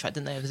short contract,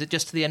 didn't they? Was it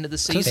just to the end of the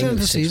season? End of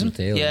the season.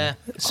 Deal, yeah.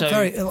 So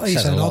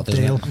an odd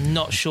deal. I'm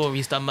not sure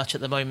he's done much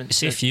at the moment.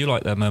 See, if you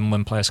like them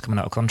when players coming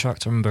out of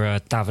contract, I remember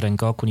David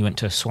Ngog when he went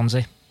to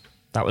Swansea.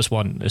 That was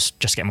one. Just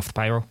get him off the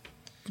payroll.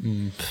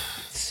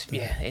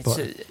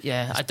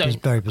 Yeah, I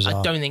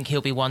don't think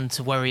he'll be one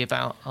to worry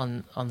about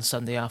on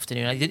Sunday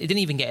afternoon. He didn't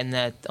even get in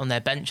there on their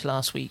bench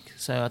last week,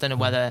 so I don't know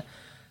whether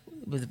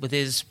with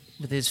his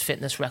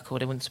fitness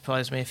record, it wouldn't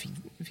surprise me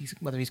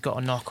whether he's got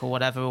a knock or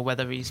whatever, or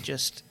whether he's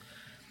just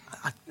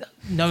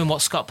knowing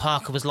what Scott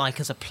Parker was like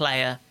as a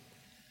player.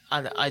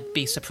 I'd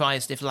be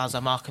surprised if Lazar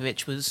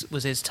Markovic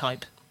was his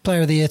type.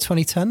 Player of the year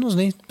 2010,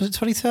 wasn't he? Was it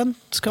 2010?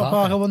 Scott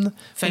Parker won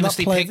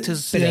famously picked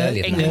as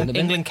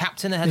England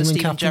captain ahead of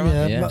Steven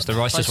Gerrard. Yeah, it's the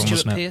Rice's one,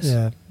 wasn't it?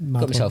 Yeah,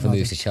 got himself a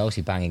move to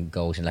Chelsea, banging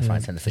goals in left,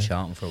 right, centre for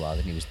Charlton for a while.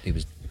 Then he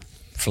was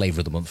flavour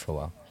of the month for a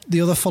while.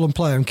 The other Fulham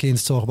player I'm keen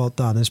to talk about,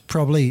 Dan, is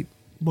probably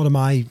one of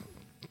my,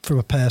 from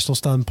a personal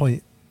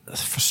standpoint,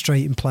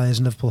 frustrating players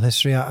in Liverpool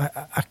history.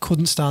 I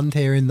couldn't stand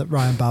hearing that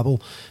Ryan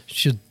Babel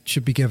should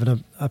be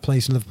given a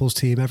place in Liverpool's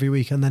team every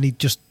week, and then he'd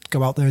just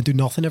go out there and do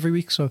nothing every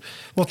week. So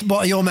what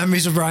are your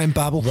memories of Ryan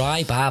Babel?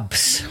 Ry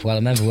Babs. Well, I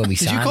remember when we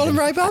signed him. Did you call him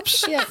Ry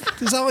Babs? Yeah.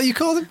 Is that what you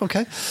called him? Okay.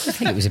 I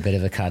think it was a bit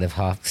of a kind of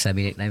half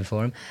semi-nickname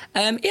for him.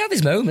 He had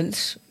his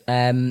moments.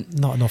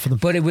 Not enough of them.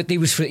 But he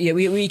was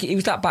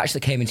that batch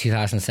that came in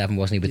 2007,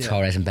 wasn't he, with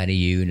Torres and Benny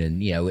Yoon,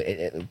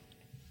 and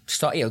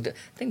I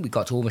think we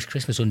got to almost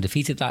Christmas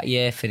undefeated that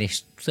year,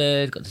 finished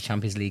third, got to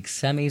Champions League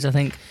semis, I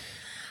think.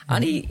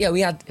 And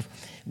we had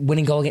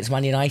winning goal against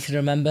Man United, I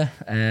remember.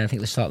 I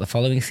think the start of the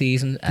following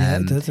season.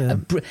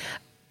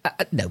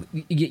 No,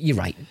 you're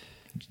right.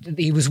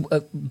 He was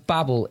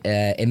Babel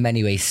in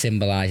many ways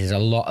symbolises a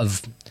lot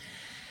of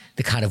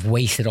the kind of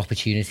wasted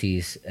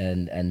opportunities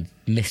and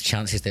missed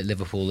chances that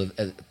Liverpool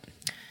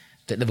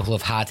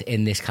have had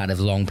in this kind of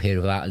long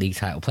period without a league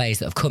title. Players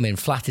that have come in,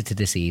 flattered to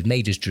deceive,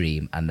 made us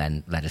dream, and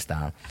then let us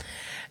down.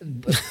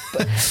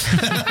 As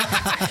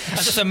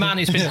just a man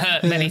who's been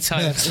hurt many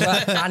times.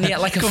 And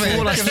yet, like a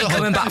fool, I keep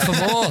coming back for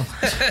more.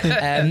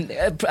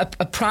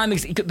 A prime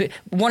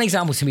one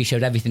example to me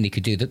showed everything he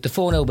could do. The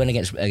 4-0 win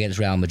against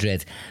Real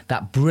Madrid,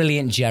 that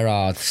brilliant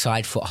Gerrard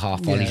side foot half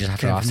volley just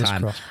after half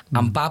time,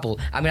 and Babel.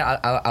 I mean,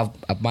 I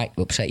might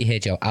upset you here,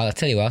 Joe. I'll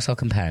tell you what else I'll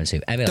compare him to.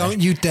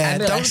 Don't you dare!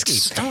 Don't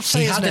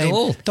say his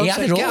name. Don't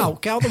say it all.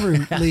 Get out the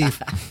room.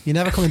 Leave. You're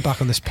never coming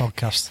back on this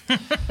podcast.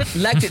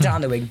 Legged it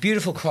down the wing,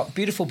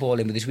 beautiful ball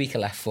in with his weaker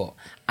left foot,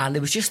 and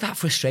there was just that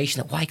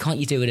frustration that why can't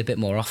you do it a bit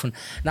more often?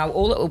 Now,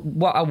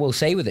 what I will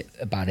say with it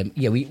about him,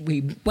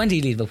 when did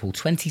he leave Liverpool?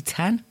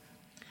 2010.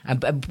 And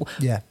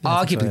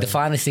arguably the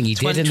finest thing he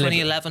did in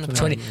 2011.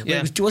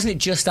 Wasn't it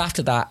just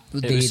after that?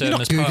 You're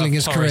not googling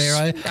his career,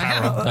 are you?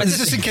 Is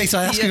this in case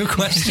I ask you a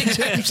question,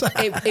 James?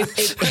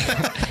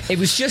 It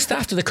was just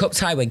after the cup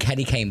tie when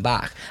Kenny came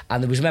back,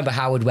 and there was, remember,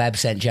 Howard Webb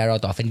sent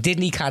Gerrard off, and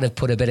didn't he kind of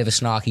put a bit of a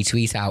snarky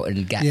tweet out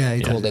and get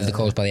called over the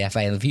coals by the FA?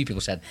 And a few people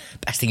said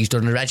best thing he's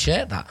done in a red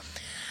shirt. That.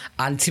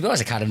 And to be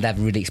honest, I kind of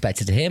never really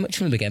expected to hear much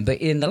from him again. But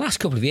in the last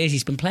couple of years,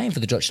 he's been playing for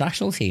the Dutch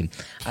national team.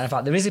 And in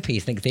fact, there is a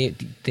piece, I think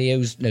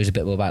Theo knows a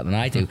bit more about it than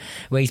I do,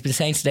 where he's been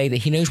saying today that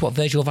he knows what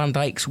Virgil van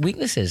Dijk's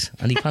weakness is,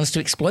 and he plans to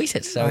exploit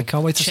it. So I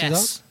can't wait to see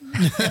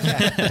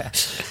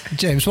that.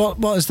 James,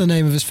 what is the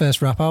name of his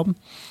first rap album?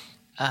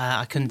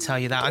 I couldn't tell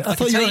you that. I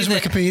thought you were on his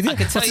Wikipedia.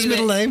 What's his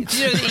middle name? Do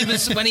you know that he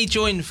was, when he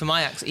joined from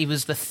Ajax, he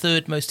was the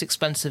third most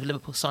expensive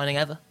Liverpool signing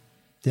ever?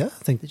 Yeah, I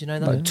think. Did you know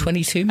that?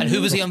 22 million. And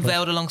who was he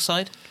unveiled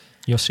alongside?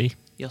 Yossi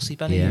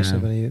Benny.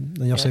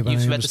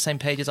 You've read the same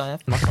page as I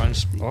have. My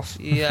phone's off.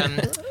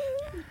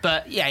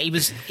 But yeah, he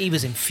was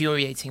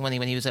infuriating when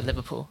he was at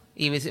Liverpool.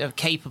 He was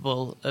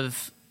capable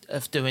of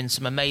doing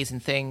some amazing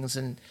things.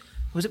 And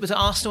was it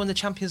Arsenal in the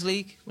Champions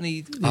League when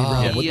he came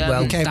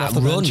that off the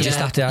run bench, just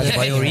after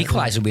Adebayor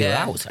equalised and we were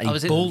out, and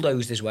he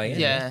bulldozed his way in.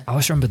 Yeah, I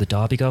always remember the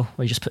Derby goal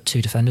where he just put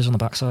two defenders on the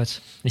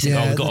backsides. He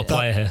said, we've got a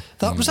player here.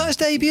 Was that his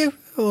debut?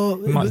 Or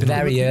might be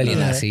very early in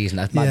that season.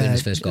 That might have been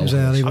his first goal. It was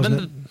early, I wasn't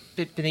remember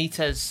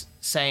Benitez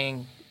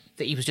saying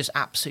that he was just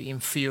absolutely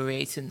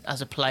infuriating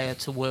as a player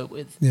to work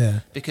with. Yeah.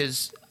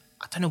 Because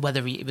I don't know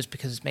whether it was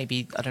because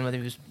maybe, I don't know whether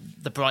he was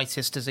the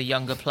brightest as a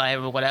younger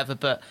player or whatever,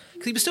 but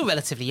because he was still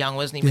relatively young,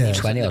 wasn't he? When he was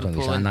 20 at odd when he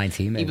was like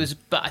 19 maybe.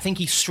 But I think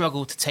he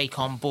struggled to take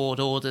on board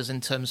orders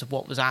in terms of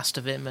what was asked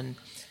of him,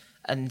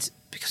 and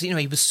because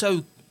he was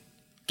so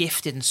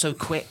gifted and so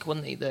quick,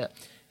 wasn't he? That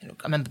I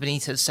remember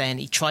Benitez saying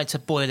he tried to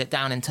boil it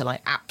down into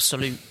like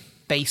absolute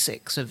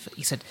basics of.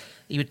 He said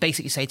he would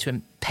basically say to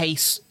him,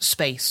 pace,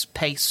 space,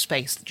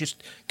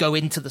 just go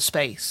into the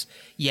space.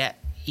 Yet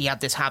he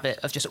had this habit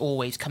of just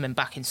always coming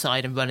back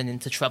inside and running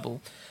into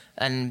trouble.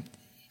 And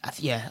I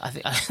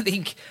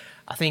think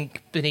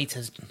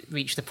Benitez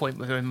reached the point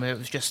with him where it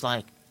was just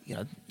like,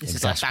 this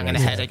is like banging a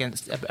head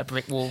against a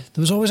brick wall.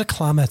 There was always a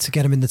clamour to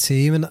get him in the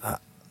team. And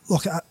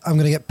look, I'm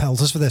going to get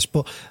pelters for this,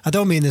 but I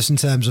don't mean this in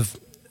terms of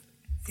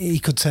he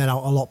could turn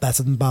out a lot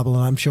better than Babel,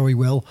 and I'm sure he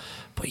will.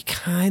 But he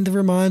kind of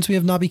reminds me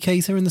of Naby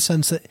Keita in the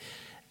sense that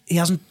he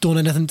hasn't done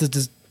anything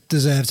to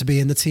deserve to be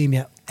in the team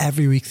yet.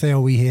 Every week,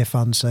 we hear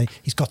fans say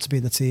he's got to be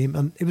in the team,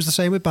 and it was the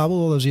same with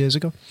Babel all those years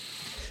ago.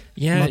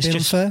 Yeah, it's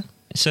just unfair.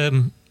 It's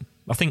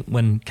I think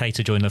when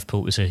Keita joined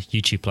Liverpool, it was a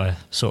YouTube player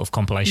sort of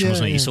compilation,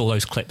 wasn't it? Yeah. You saw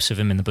those clips of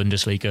him in the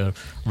Bundesliga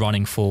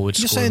running forward.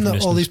 You're saying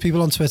that all these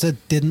people on Twitter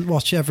didn't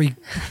watch every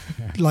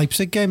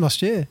Leipzig game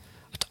last year?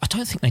 I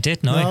don't think they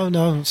did, no.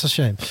 No, it's a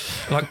shame.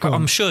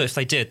 I'm sure if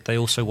they did, they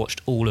also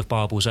watched all of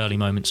Babel's early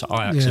moments at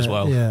Ajax as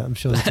well. Yeah, I'm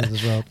sure they did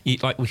as well.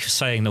 Like we were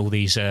saying, all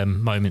these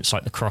moments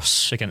like the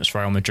cross against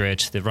Real Madrid,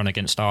 the run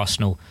against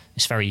Arsenal,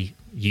 it's very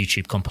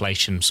YouTube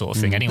compilation sort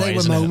of thing anyway. They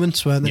were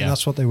moments, weren't they? Yeah.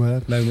 That's what they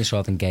were. Moments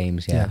rather than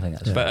games, I think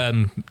that's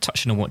But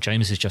touching on what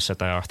James has just said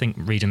there, I think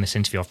reading this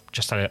interview, I've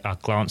just had a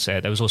glance at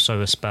it. There was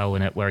also a spell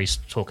in it where he's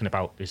talking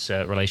about his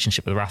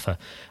relationship with Rafa,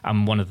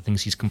 and one of the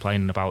things he's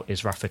complaining about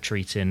is Rafa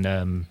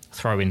treating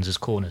throw-ins as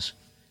corners.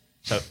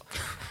 So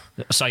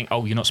saying,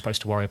 you're not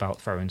supposed to worry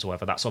about throw-ins or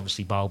whatever, that's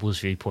obviously Babel's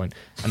viewpoint,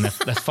 and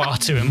they're far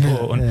too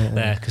important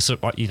there, because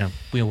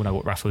we all know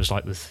what Rafa was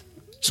like with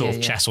sort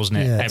of chess, wasn't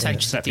it? Yeah.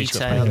 Every set piece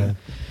got played.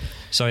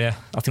 So I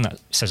think that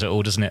says it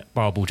all, doesn't it?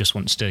 Babel just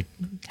wants to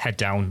head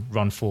down,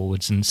 run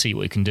forwards and see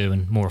what he can do,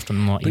 and more often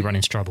than not, he run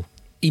into trouble.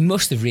 He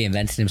must have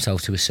reinvented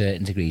himself to a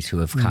certain degree to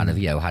have kind of,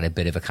 had a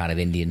bit of a kind of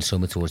Indian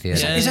summer towards the end.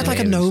 He's had like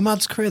a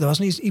nomad's career though,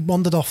 hasn't he? He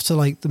wandered off to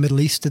like the Middle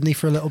East, didn't he,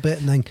 for a little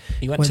bit, and then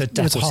he went to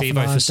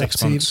Deportivo for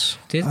 6 months.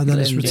 And then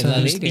his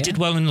return. He did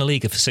well in La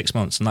Liga for 6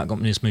 months, and that got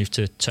him his move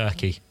to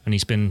Turkey, and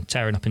he's been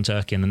tearing up in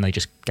Turkey, and then they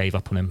just gave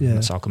up on him. And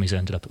that's how come he's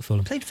ended up at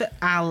Fulham. Played for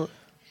Al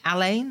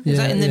Ain? Is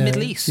that in the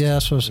Middle East? Yeah,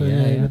 that's what I was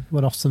saying. He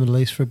went off to the Middle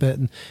East for a bit,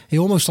 and he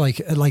almost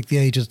at the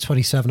age of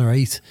 27 or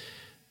 8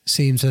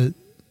 seemed to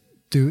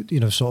do,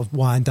 sort of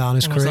wind down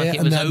his career. Like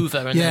it was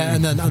over.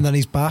 And then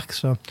he's back.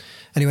 So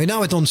anyway, now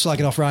we're done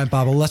slagging off Ryan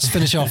Babel. Let's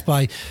finish off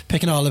by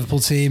picking our Liverpool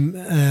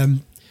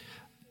team.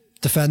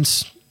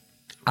 Defence.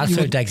 I'd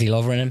throw Degsy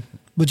Lover in him.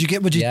 Would you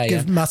give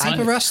Matip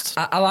a rest?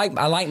 I like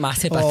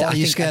Matip. Or I are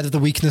you think scared of the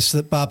weakness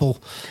that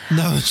Babel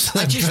knows?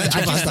 I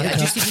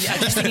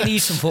just think he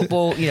needs some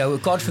football. You know,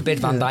 God forbid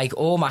Van Dijk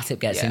or Matip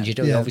gets injured.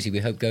 Yeah. Obviously, we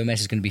hope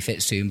Gomez is going to be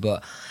fit soon.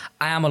 But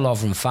I am a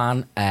Lovren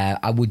fan. I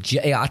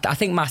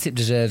think Matip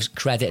deserves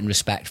credit and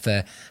respect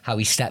for how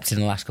he stepped in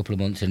the last couple of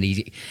months. And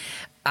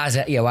as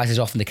is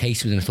often the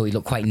case with him, I thought he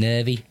looked quite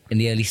nervy in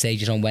the early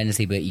stages on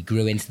Wednesday, but he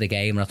grew into the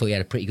game, and I thought he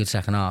had a pretty good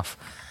second half.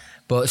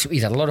 But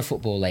he's had a lot of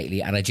football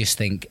lately, and I just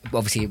think,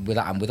 obviously,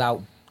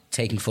 without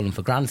taking Fulham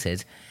for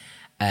granted,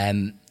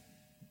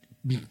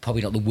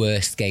 probably not the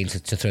worst game to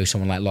throw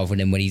someone like Lovren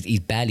in when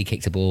he's barely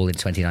kicked a ball in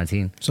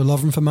 2019. So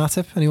Lovren for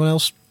Matip. Anyone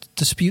else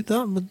dispute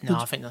that? No,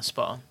 I think that's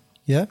spot on.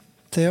 Yeah,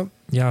 Theo?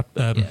 Yeah,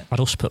 I'd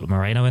also put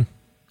Moreno in.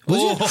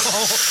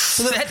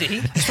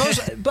 Steady.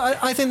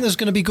 But I think there's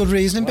going to be good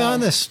reasoning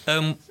behind this.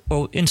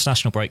 Well,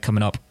 international break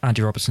coming up.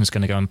 Andy Robertson's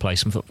going to go and play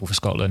some football for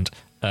Scotland.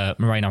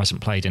 Moreno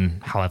hasn't played in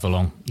however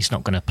long. He's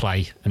not going to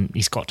play, and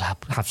he's got to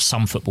have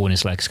some football in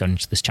his legs going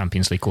into this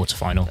Champions League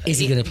quarter-final. Is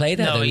he going to play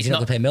there? No, he's not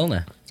going to play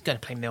Milner. He's going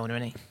to play Milner,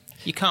 isn't he?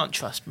 You can't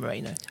trust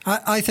Moreno.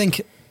 I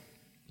think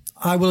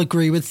I will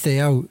agree with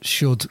Theo.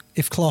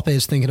 If Klopp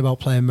is thinking about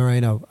playing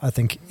Moreno, I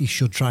think he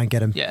should try and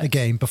get him a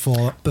game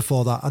before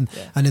that.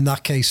 And in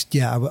that case,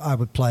 I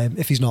would play him.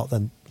 If he's not,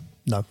 then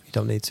no, you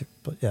don't need to.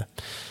 But yeah.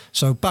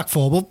 So back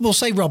four. We'll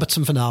say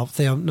Robertson for now,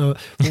 Theo. No,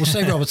 we'll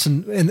say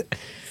Robertson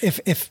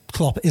if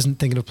Klopp isn't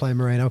thinking of playing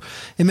Moreno.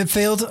 In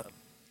midfield,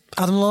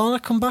 Adam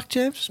Lallana come back,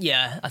 James?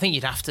 Yeah, I think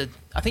you'd have to.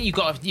 I think you've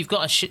got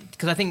to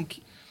because I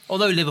think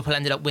although Liverpool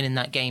ended up winning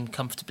that game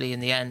comfortably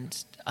in the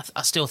end,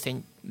 I still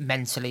think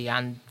mentally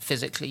and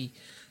physically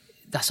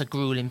that's a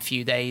grueling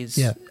few days.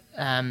 Yeah.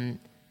 And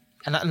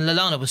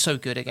Lallana was so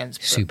good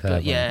against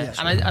Superb. Yeah.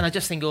 And I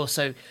just think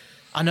also,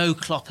 I know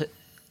Klopp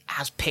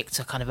has picked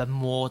a kind of a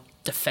more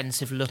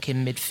defensive look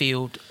in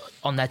midfield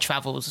on their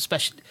travels,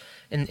 especially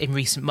in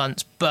recent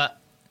months. But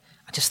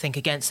I just think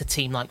against a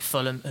team like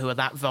Fulham, who are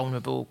that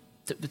vulnerable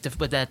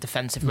with their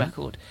defensive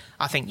record,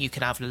 I think you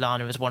could have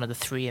Lallana as one of the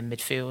three in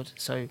midfield.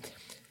 So,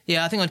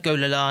 yeah, I think I'd go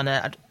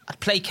Lallana. I'd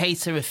play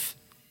Keita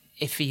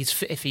if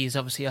he's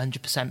obviously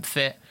 100%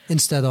 fit.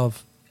 Instead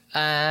of?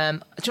 I'd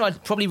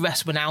probably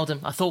rest Wijnaldum.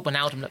 I thought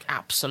Wijnaldum looked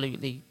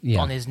absolutely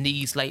on his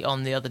knees late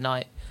on the other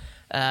night.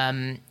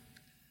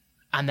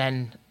 And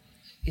then,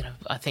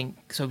 I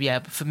think, so yeah,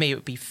 for me it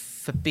would be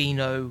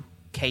Fabinho,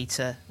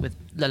 Keita with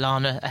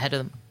Lallana ahead of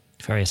them.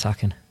 Very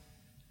attacking.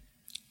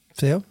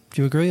 Theo,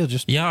 do you agree or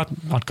just? Yeah,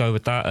 I'd go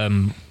with that.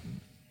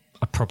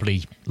 I'd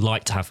probably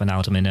like to have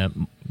Wijnaldum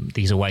in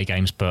these away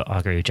games, but I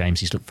agree with James.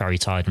 He's looked very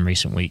tired in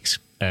recent weeks.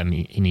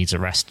 He needs a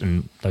rest,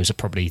 and those are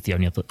probably the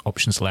only other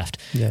options left,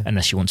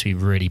 unless you want to be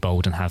really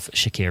bold and have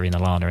Shaqiri and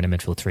Lallana in a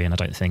midfield three, and I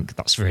don't think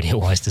that's really a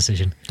wise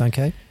decision.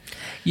 Okay.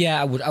 Yeah,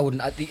 I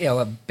wouldn't. A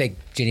big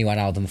Gini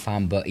Wijnaldum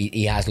fan, but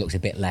he has looked a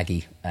bit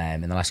leggy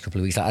in the last couple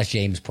of weeks. As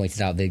James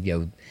pointed out,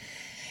 the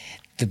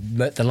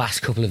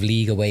last couple of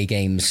league away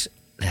games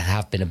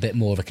have been a bit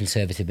more of a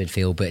conservative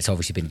midfield, but it's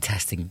obviously been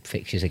testing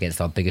fixtures against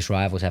our biggest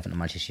rivals, Everton and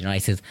Manchester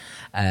United.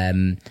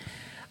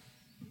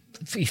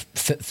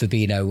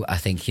 Fabinho,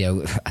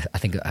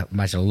 I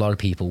imagine a lot of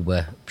people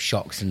were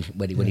shocked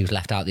when he was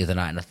left out the other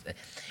night. And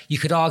you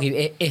could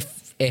argue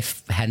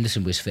if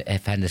Henderson was fit,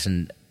 if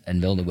Henderson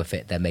and Milner were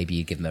fit, then maybe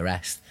you give him a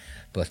rest.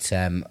 But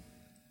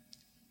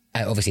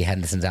obviously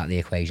Henderson's out of the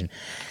equation.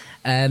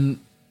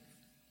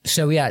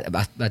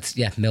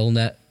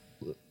 Milner.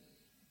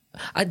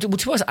 I'd be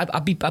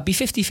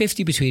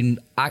 50-50 between.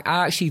 I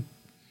actually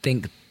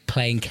think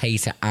playing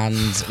Keita and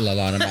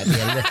Lallana might be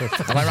a little.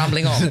 Am I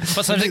rambling on?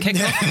 What time did it kick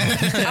off?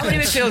 How many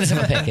midfielders am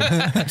I picking?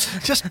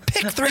 Just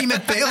pick three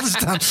midfielders,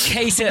 Dan.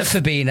 Keita,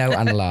 Fabinho,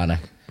 and Lallana.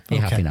 Are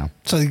you happy now?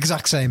 So the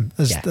exact same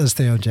as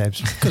Theo and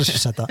James. Could have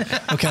just said that.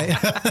 Okay.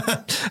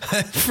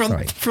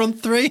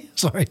 Front three.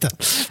 Sorry, Dan.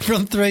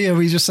 Front three. Are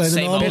we just saying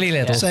same old? Billy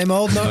Little? Same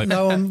old.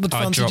 No one would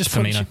fancy just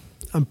Firmino.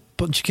 I'm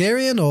putting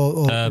Shaqiri in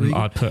or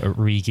I'd put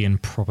Origi in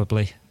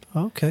probably.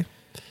 Okay.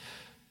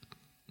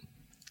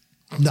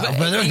 No,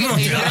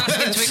 You're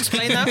asking to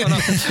explain that or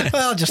not?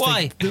 Well, just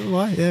why?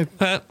 Why?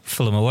 Yeah.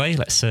 Fulham away.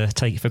 Let's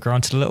take it for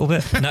granted a little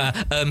bit.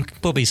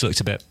 Bobby's looked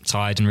a bit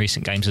tired in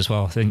recent games as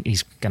well. I think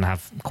he's going to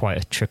have quite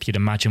a trip, you'd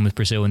imagine, with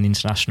Brazil in the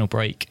international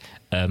break.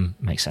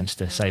 Makes sense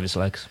to save his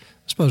legs.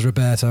 I suppose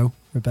Roberto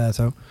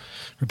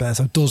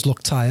does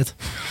look tired.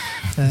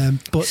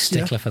 But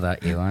Stickler for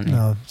that, you aren't you?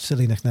 No,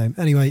 silly nickname.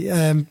 Anyway,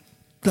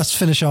 let's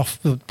finish off.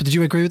 Did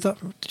you agree with that?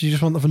 Did you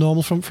just want the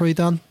normal front three,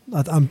 Dan?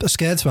 I'm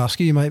scared to ask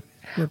you. You might.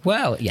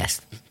 Well, yes,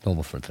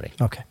 normal front three.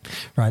 Okay,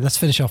 right. Let's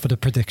finish off with a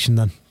prediction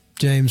then.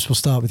 James, we'll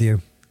start with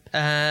you.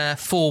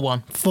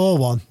 4-1.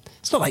 4-1.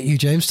 It's not like you,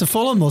 James. To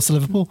Fulham or to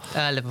Liverpool?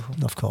 Liverpool.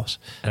 Of course.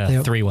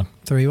 3-1.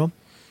 3-1.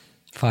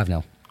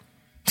 5-0.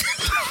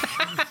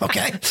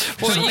 Okay.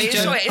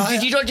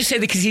 Did you not just say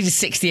they conceded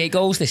 68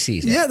 goals this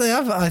season? Yeah, they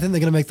have. I think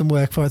they're going to make them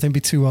work for it. I think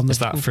it'll be 2-1. Is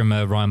that from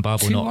Ryan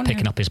Babel not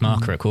picking up his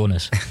marker at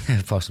corners?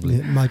 Possibly.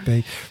 It might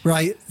be.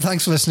 Right,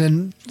 thanks for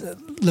listening.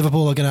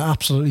 Liverpool are going to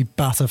absolutely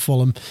batter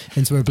Fulham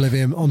into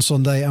oblivion on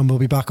Sunday, and we'll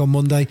be back on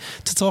Monday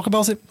to talk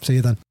about it. See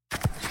you then.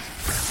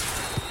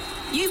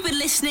 You've been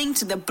listening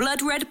to the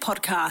Blood Red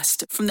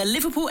podcast from the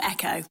Liverpool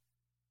Echo.